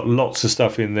has got lots of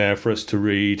stuff in there for us to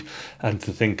read and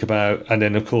to think about, and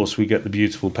then of course we get the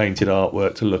beautiful painted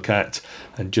artwork to look at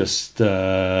and just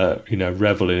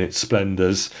revel in its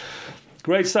splendours.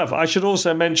 Great stuff. I should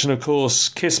also mention, of course,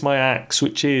 Kiss My Axe,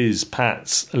 which is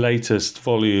Pat's latest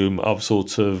volume of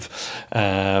sort of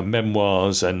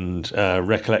memoirs and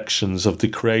recollections of the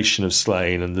creation of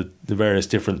Slain and the various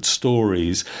different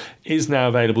stories, is now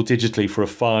available digitally for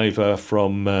 $5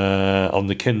 from on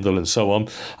the Kindle and so on.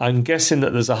 I'm guessing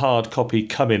that there's a hard copy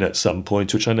coming at some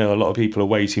point, which I know a lot of people are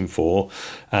waiting for.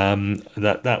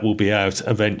 That will be out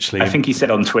eventually. I think he said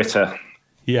on Twitter.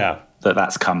 Yeah.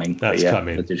 That's coming. That's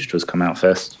coming. The digital's come out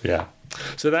first. Yeah.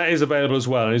 So that is available as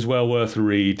well, and is well worth a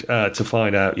read to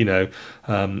find out, a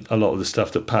lot of the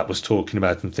stuff that Pat was talking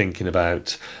about and thinking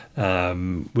about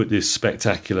with this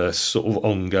spectacular sort of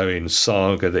ongoing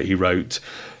saga that he wrote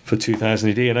for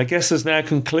 2000 AD, and I guess has now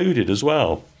concluded as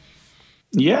well.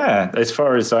 Yeah, as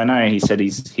far as I know, he said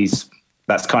he's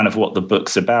that's kind of what the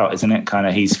book's about, isn't it? Kind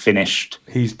of he's finished.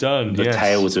 He's done the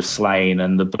Tales of Slain,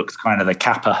 and the book's kind of the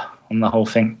capper on the whole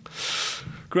thing.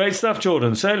 Great stuff,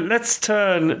 Jordan. So let's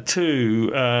turn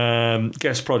to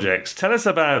guest projects. Tell us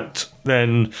about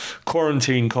then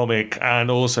Quarantine Comic and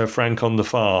also Frank on the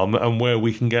Farm and where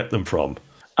we can get them from.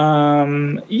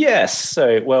 Yes.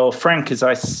 So, well, Frank, as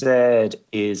I said,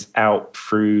 is out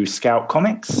through Scout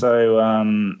Comics. So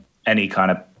any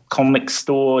kind of comic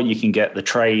store, you can get the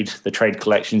trade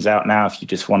collections out now if you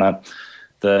just want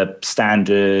the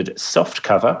standard soft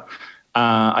cover.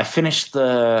 I finished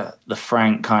the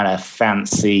Frank kind of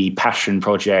fancy passion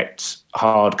project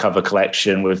hardcover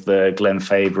collection with the Glenn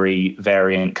Fabry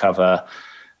variant cover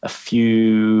a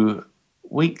few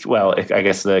weeks. Well, I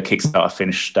guess the Kickstarter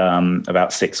finished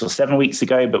about 6 or 7 weeks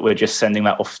ago, but we're just sending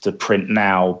that off to print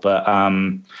now. But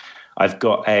I've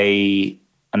got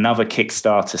another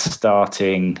Kickstarter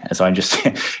starting, as I'm just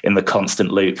in the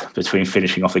constant loop between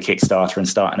finishing off a Kickstarter and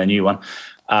starting a new one,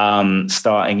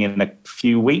 starting in a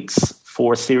few weeks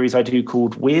for a series I do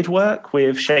called Weird Work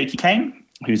with Shaky Kane,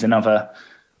 who's another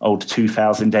old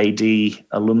 2000 AD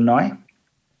alumni.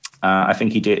 I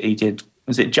think he did,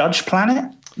 was it Judge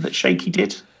Planet that Shaky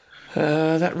did?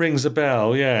 That rings a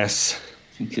bell, yes.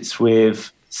 I think it's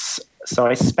with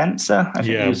Cy Spencer. I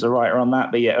think he was the writer on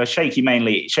that. But yeah,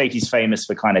 Shaky's famous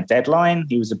for kind of Deadline.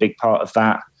 He was a big part of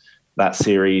that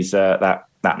series, that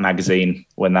magazine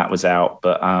when that was out.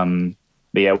 But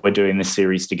yeah, we're doing this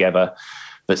series together.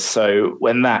 But so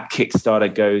when that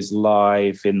Kickstarter goes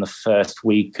live in the first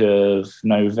week of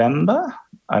November,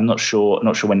 I'm not sure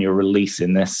when you're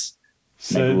releasing this.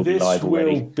 So this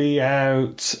will be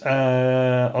out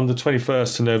on the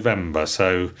 21st of November.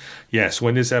 So yes,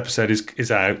 when this episode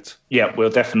is out, yeah, we'll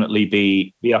definitely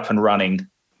be up and running.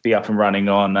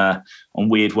 On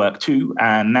Weird Work 2.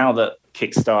 And now that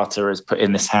Kickstarter has put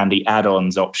in this handy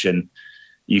add-ons option,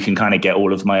 you can kind of get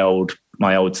all of my old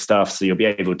stuff. So you'll be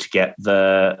able to get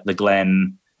the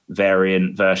Glenn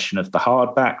variant version of the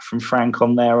hardback from Frank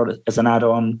on there as an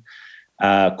add-on.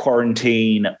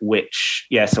 Quarantine, which,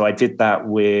 so I did that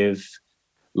with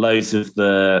loads of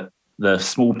the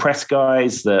small press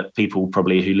guys that people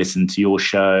probably who listen to your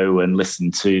show and listen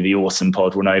to the Awesome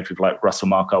Pod will know, people like Russell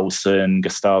Mark Olson,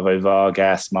 Gustavo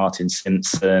Vargas, Martin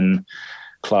Simpson,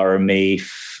 Clara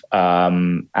Meath,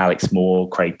 Alex Moore,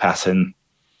 Craig Patton.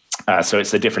 So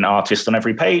it's a different artist on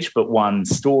every page, but one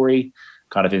story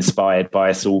kind of inspired by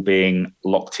us all being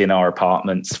locked in our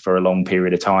apartments for a long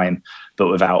period of time, but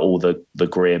without all the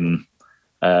grim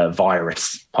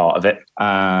virus part of it.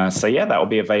 So yeah, that will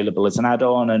be available as an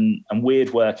add-on. And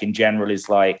Weird Work in general is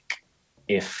like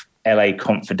if LA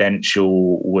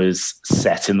Confidential was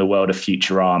set in the world of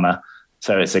Futurama.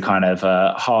 So it's a kind of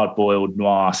a hard-boiled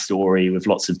noir story with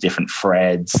lots of different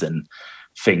threads and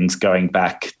things going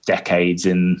back decades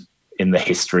in the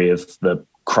history of the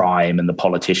crime and the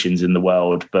politicians in the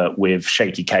world. But with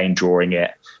Shaky Kane drawing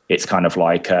it, it's kind of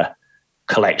like a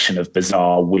collection of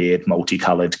bizarre, weird,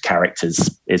 multicolored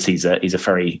characters. He's a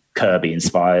very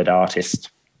Kirby-inspired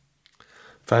artist.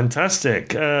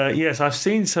 Fantastic. Yes, I've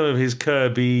seen some of his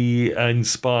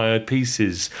Kirby-inspired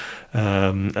pieces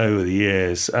over the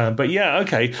years. But yeah,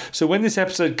 okay. So when this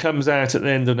episode comes out at the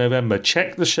end of November,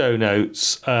 check the show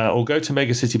notes or go to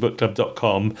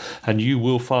megacitybookclub.com and you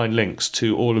will find links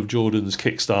to all of Jordan's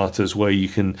Kickstarters where you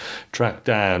can track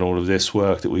down all of this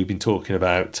work that we've been talking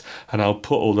about. And I'll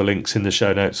put all the links in the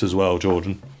show notes as well,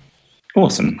 Jordan.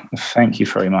 Awesome. Thank you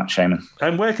very much, Eamon.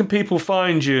 And where can people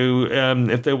find you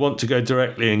if they want to go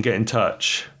directly and get in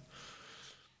touch?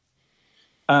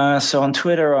 So on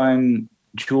Twitter, I'm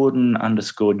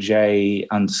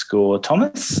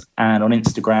Jordan_J_Thomas. And on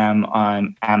Instagram,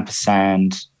 I'm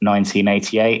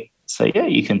ampersand1988. So yeah,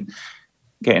 you can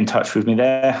get in touch with me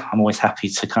there. I'm always happy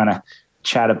to kind of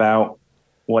chat about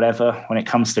whatever when it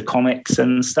comes to comics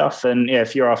and stuff. And yeah,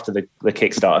 if you're after the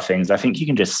Kickstarter things, I think you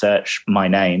can just search my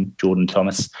name, Jordan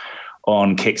Thomas,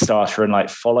 on Kickstarter and like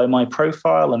follow my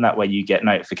profile, and that way you get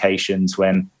notifications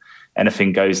when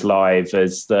anything goes live.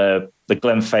 As the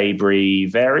Glenn Fabry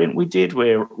variant we did,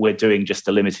 we're doing just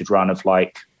a limited run of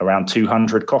like around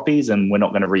 200 copies, and we're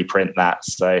not going to reprint that,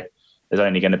 so there's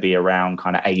only going to be around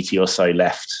kind of 80 or so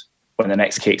left when the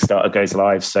next Kickstarter goes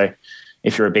live. So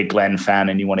if you're a big Glenn fan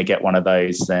and you want to get one of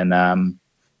those, then yeah,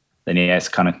 it's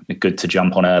kind of good to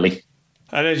jump on early.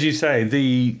 And as you say,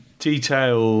 the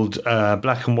detailed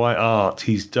black and white art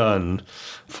he's done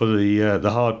for the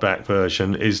hardback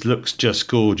version looks just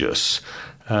gorgeous.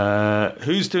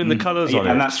 Who's doing the colours on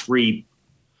it? And that's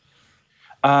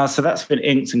so that's been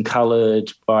inked and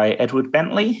coloured by Edward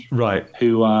Bentley, right?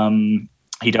 Who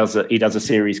he does a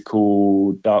series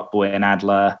called Dark Boy and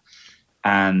Adler,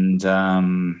 and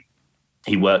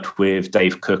he worked with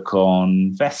Dave Cook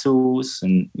on Vessels,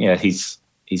 and yeah, he's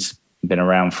been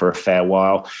around for a fair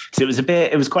while. So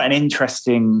it was quite an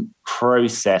interesting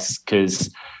process,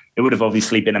 because it would have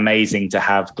obviously been amazing to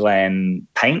have Glenn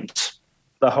paint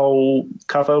the whole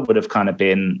cover, would have kind of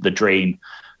been the dream.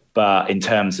 But in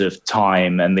terms of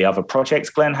time and the other projects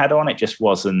Glenn had on, it just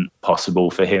wasn't possible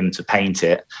for him to paint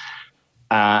it.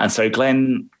 And so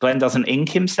Glenn doesn't ink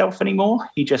himself anymore.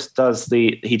 He just does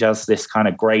this kind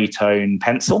of grey tone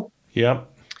pencil. Yeah.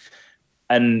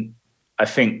 And I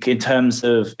think in terms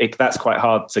of it, that's quite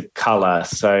hard to colour.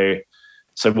 So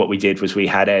what we did was we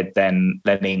had Ed then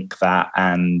ink that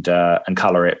and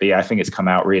colour it. But yeah, I think it's come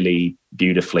out really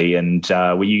beautifully. And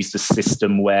we used a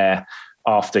system where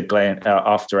after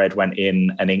Ed went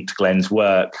in and inked Glenn's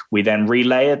work, we then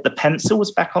relayered the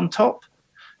pencils back on top.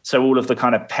 So all of the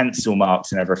kind of pencil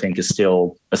marks and everything are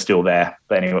still there.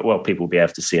 But anyway, well, people will be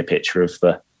able to see a picture of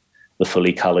the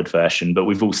fully coloured version. But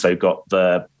we've also got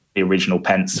the original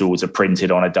pencils are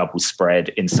printed on a double spread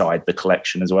inside the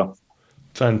collection as well.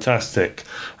 Fantastic.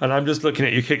 And I'm just looking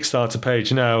at your Kickstarter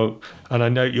page now, and I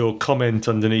note your comment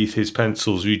underneath his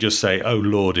pencils. You just say, "Oh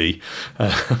Lordy,"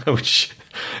 which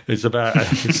is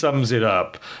it sums it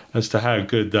up as to how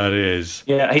good that is.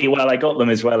 Yeah, I got them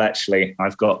as well. Actually,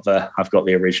 I've got the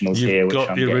originals here, which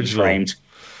I'm getting framed.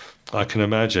 I can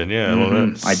imagine. Yeah,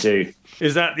 mm-hmm. I do.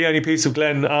 Is that the only piece of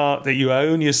Glenn art that you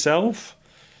own yourself?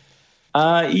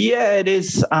 Yeah, it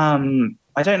is.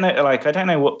 I don't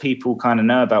know what people kind of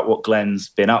know about what Glenn's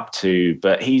been up to,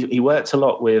 but he worked a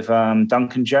lot with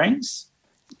Duncan Jones.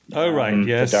 Oh, right,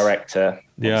 yes. The director.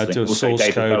 Yeah, I do Source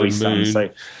Code and Moon. So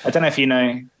I don't know if you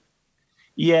know.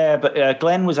 Yeah, but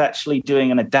Glenn was actually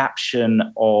doing an adaptation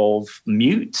of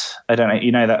Mute. I don't know.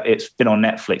 You know that it's been on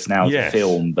Netflix now as a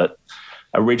film, but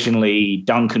originally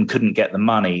Duncan couldn't get the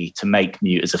money to make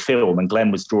Mute as a film, and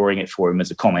Glenn was drawing it for him as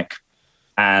a comic.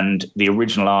 And the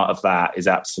original art of that is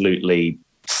absolutely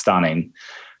stunning.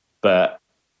 But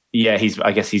yeah,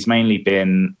 I guess he's mainly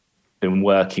been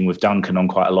working with Duncan on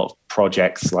quite a lot of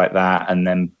projects like that, and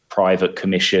then private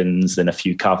commissions and a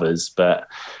few covers. But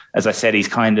as I said, he's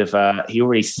kind of he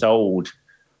already sold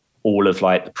all of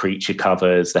like the Preacher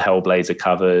covers, the Hellblazer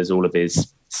covers, all of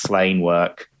his Slain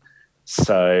work.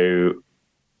 So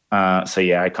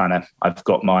yeah, I've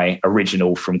got my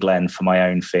original from Glenn for my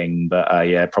own thing, but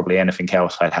yeah, probably anything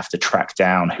else I'd have to track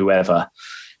down whoever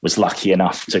was lucky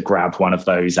enough to grab one of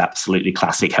those absolutely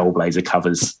classic Hellblazer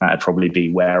covers. That'd probably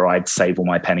be where I'd save all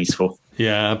my pennies for.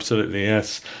 Yeah, absolutely,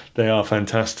 yes. They are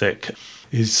fantastic.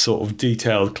 His sort of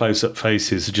detailed close-up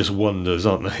faces are just wonders,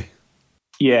 aren't they?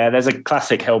 Yeah, there's a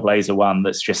classic Hellblazer one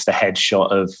that's just a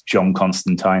headshot of John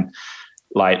Constantine.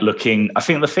 Like looking, I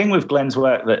think the thing with Glenn's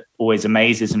work that always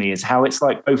amazes me is how it's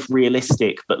like both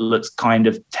realistic but looks kind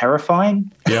of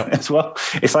terrifying as well.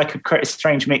 It's like a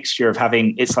strange mixture of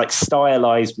having, it's like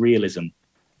stylized realism,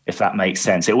 if that makes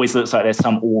sense. It always looks like there's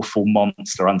some awful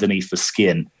monster underneath the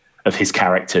skin of his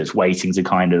characters waiting to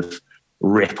kind of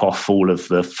rip off all of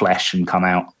the flesh and come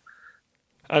out.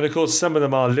 And of course, some of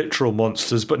them are literal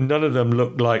monsters, but none of them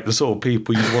look like the sort of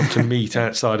people you'd want to meet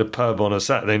outside a pub on a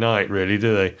Saturday night, really,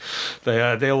 do they?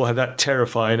 They all have that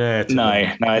terrifying air to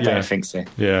them. No, I don't think so.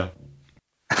 Yeah.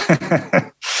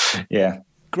 Yeah.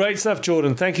 Great stuff,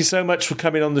 Jordan. Thank you so much for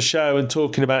coming on the show and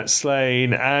talking about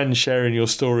Slain and sharing your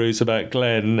stories about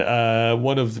Glenn.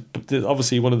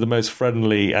 Obviously one of the most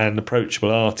friendly and approachable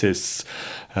artists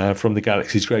from the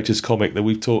Galaxy's Greatest Comic that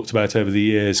we've talked about over the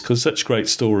years, because such great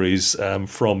stories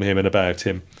from him and about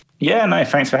him. Yeah, no,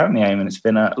 thanks for having me, Eamon. It's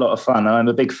been a lot of fun. I'm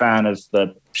a big fan of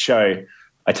the show.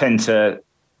 I tend to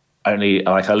I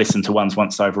listen to ones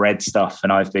once I've read stuff,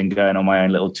 and I've been going on my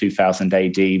own little 2000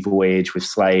 AD voyage with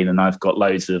Slain, and I've got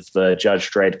loads of the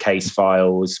Judge Dredd case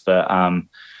files, but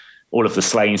all of the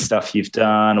Slain stuff you've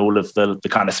done, all of the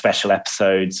kind of special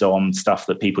episodes on stuff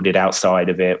that people did outside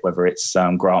of it, whether it's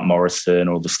Grant Morrison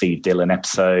or the Steve Dillon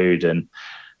episode, and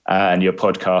your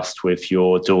podcast with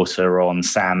your daughter on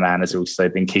Sandman has also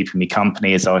been keeping me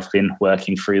company as I've been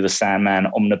working through the Sandman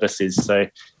omnibuses. So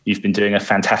you've been doing a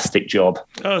fantastic job.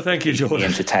 Oh, thank you, Jordan.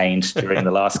 Entertained during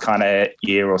the last kind of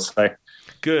year or so.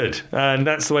 Good. And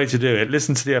that's the way to do it.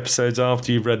 Listen to the episodes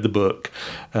after you've read the book.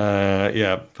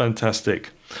 Yeah, fantastic.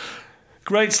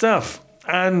 Great stuff.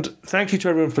 And thank you to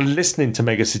everyone for listening to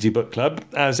Mega City Book Club.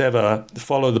 As ever,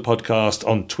 follow the podcast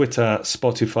on Twitter,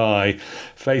 Spotify,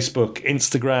 Facebook,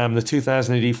 Instagram, the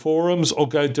 2000 AD forums, or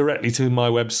go directly to my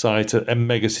website at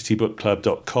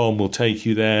megacitybookclub.com. We'll take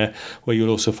you there, where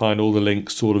you'll also find all the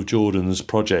links to all of Jordan's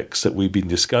projects that we've been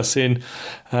discussing.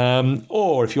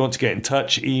 Or if you want to get in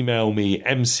touch, email me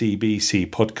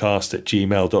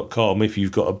mcbcpodcast@gmail.com if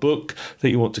you've got a book that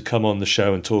you want to come on the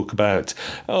show and talk about,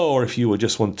 or if you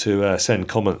just want to send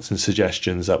comments and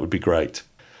suggestions, that would be great.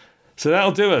 So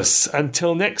that'll do us.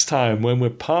 Until next time, when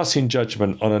we're passing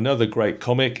judgment on another great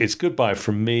comic, it's goodbye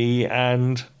from me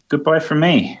and... Goodbye from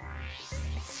me.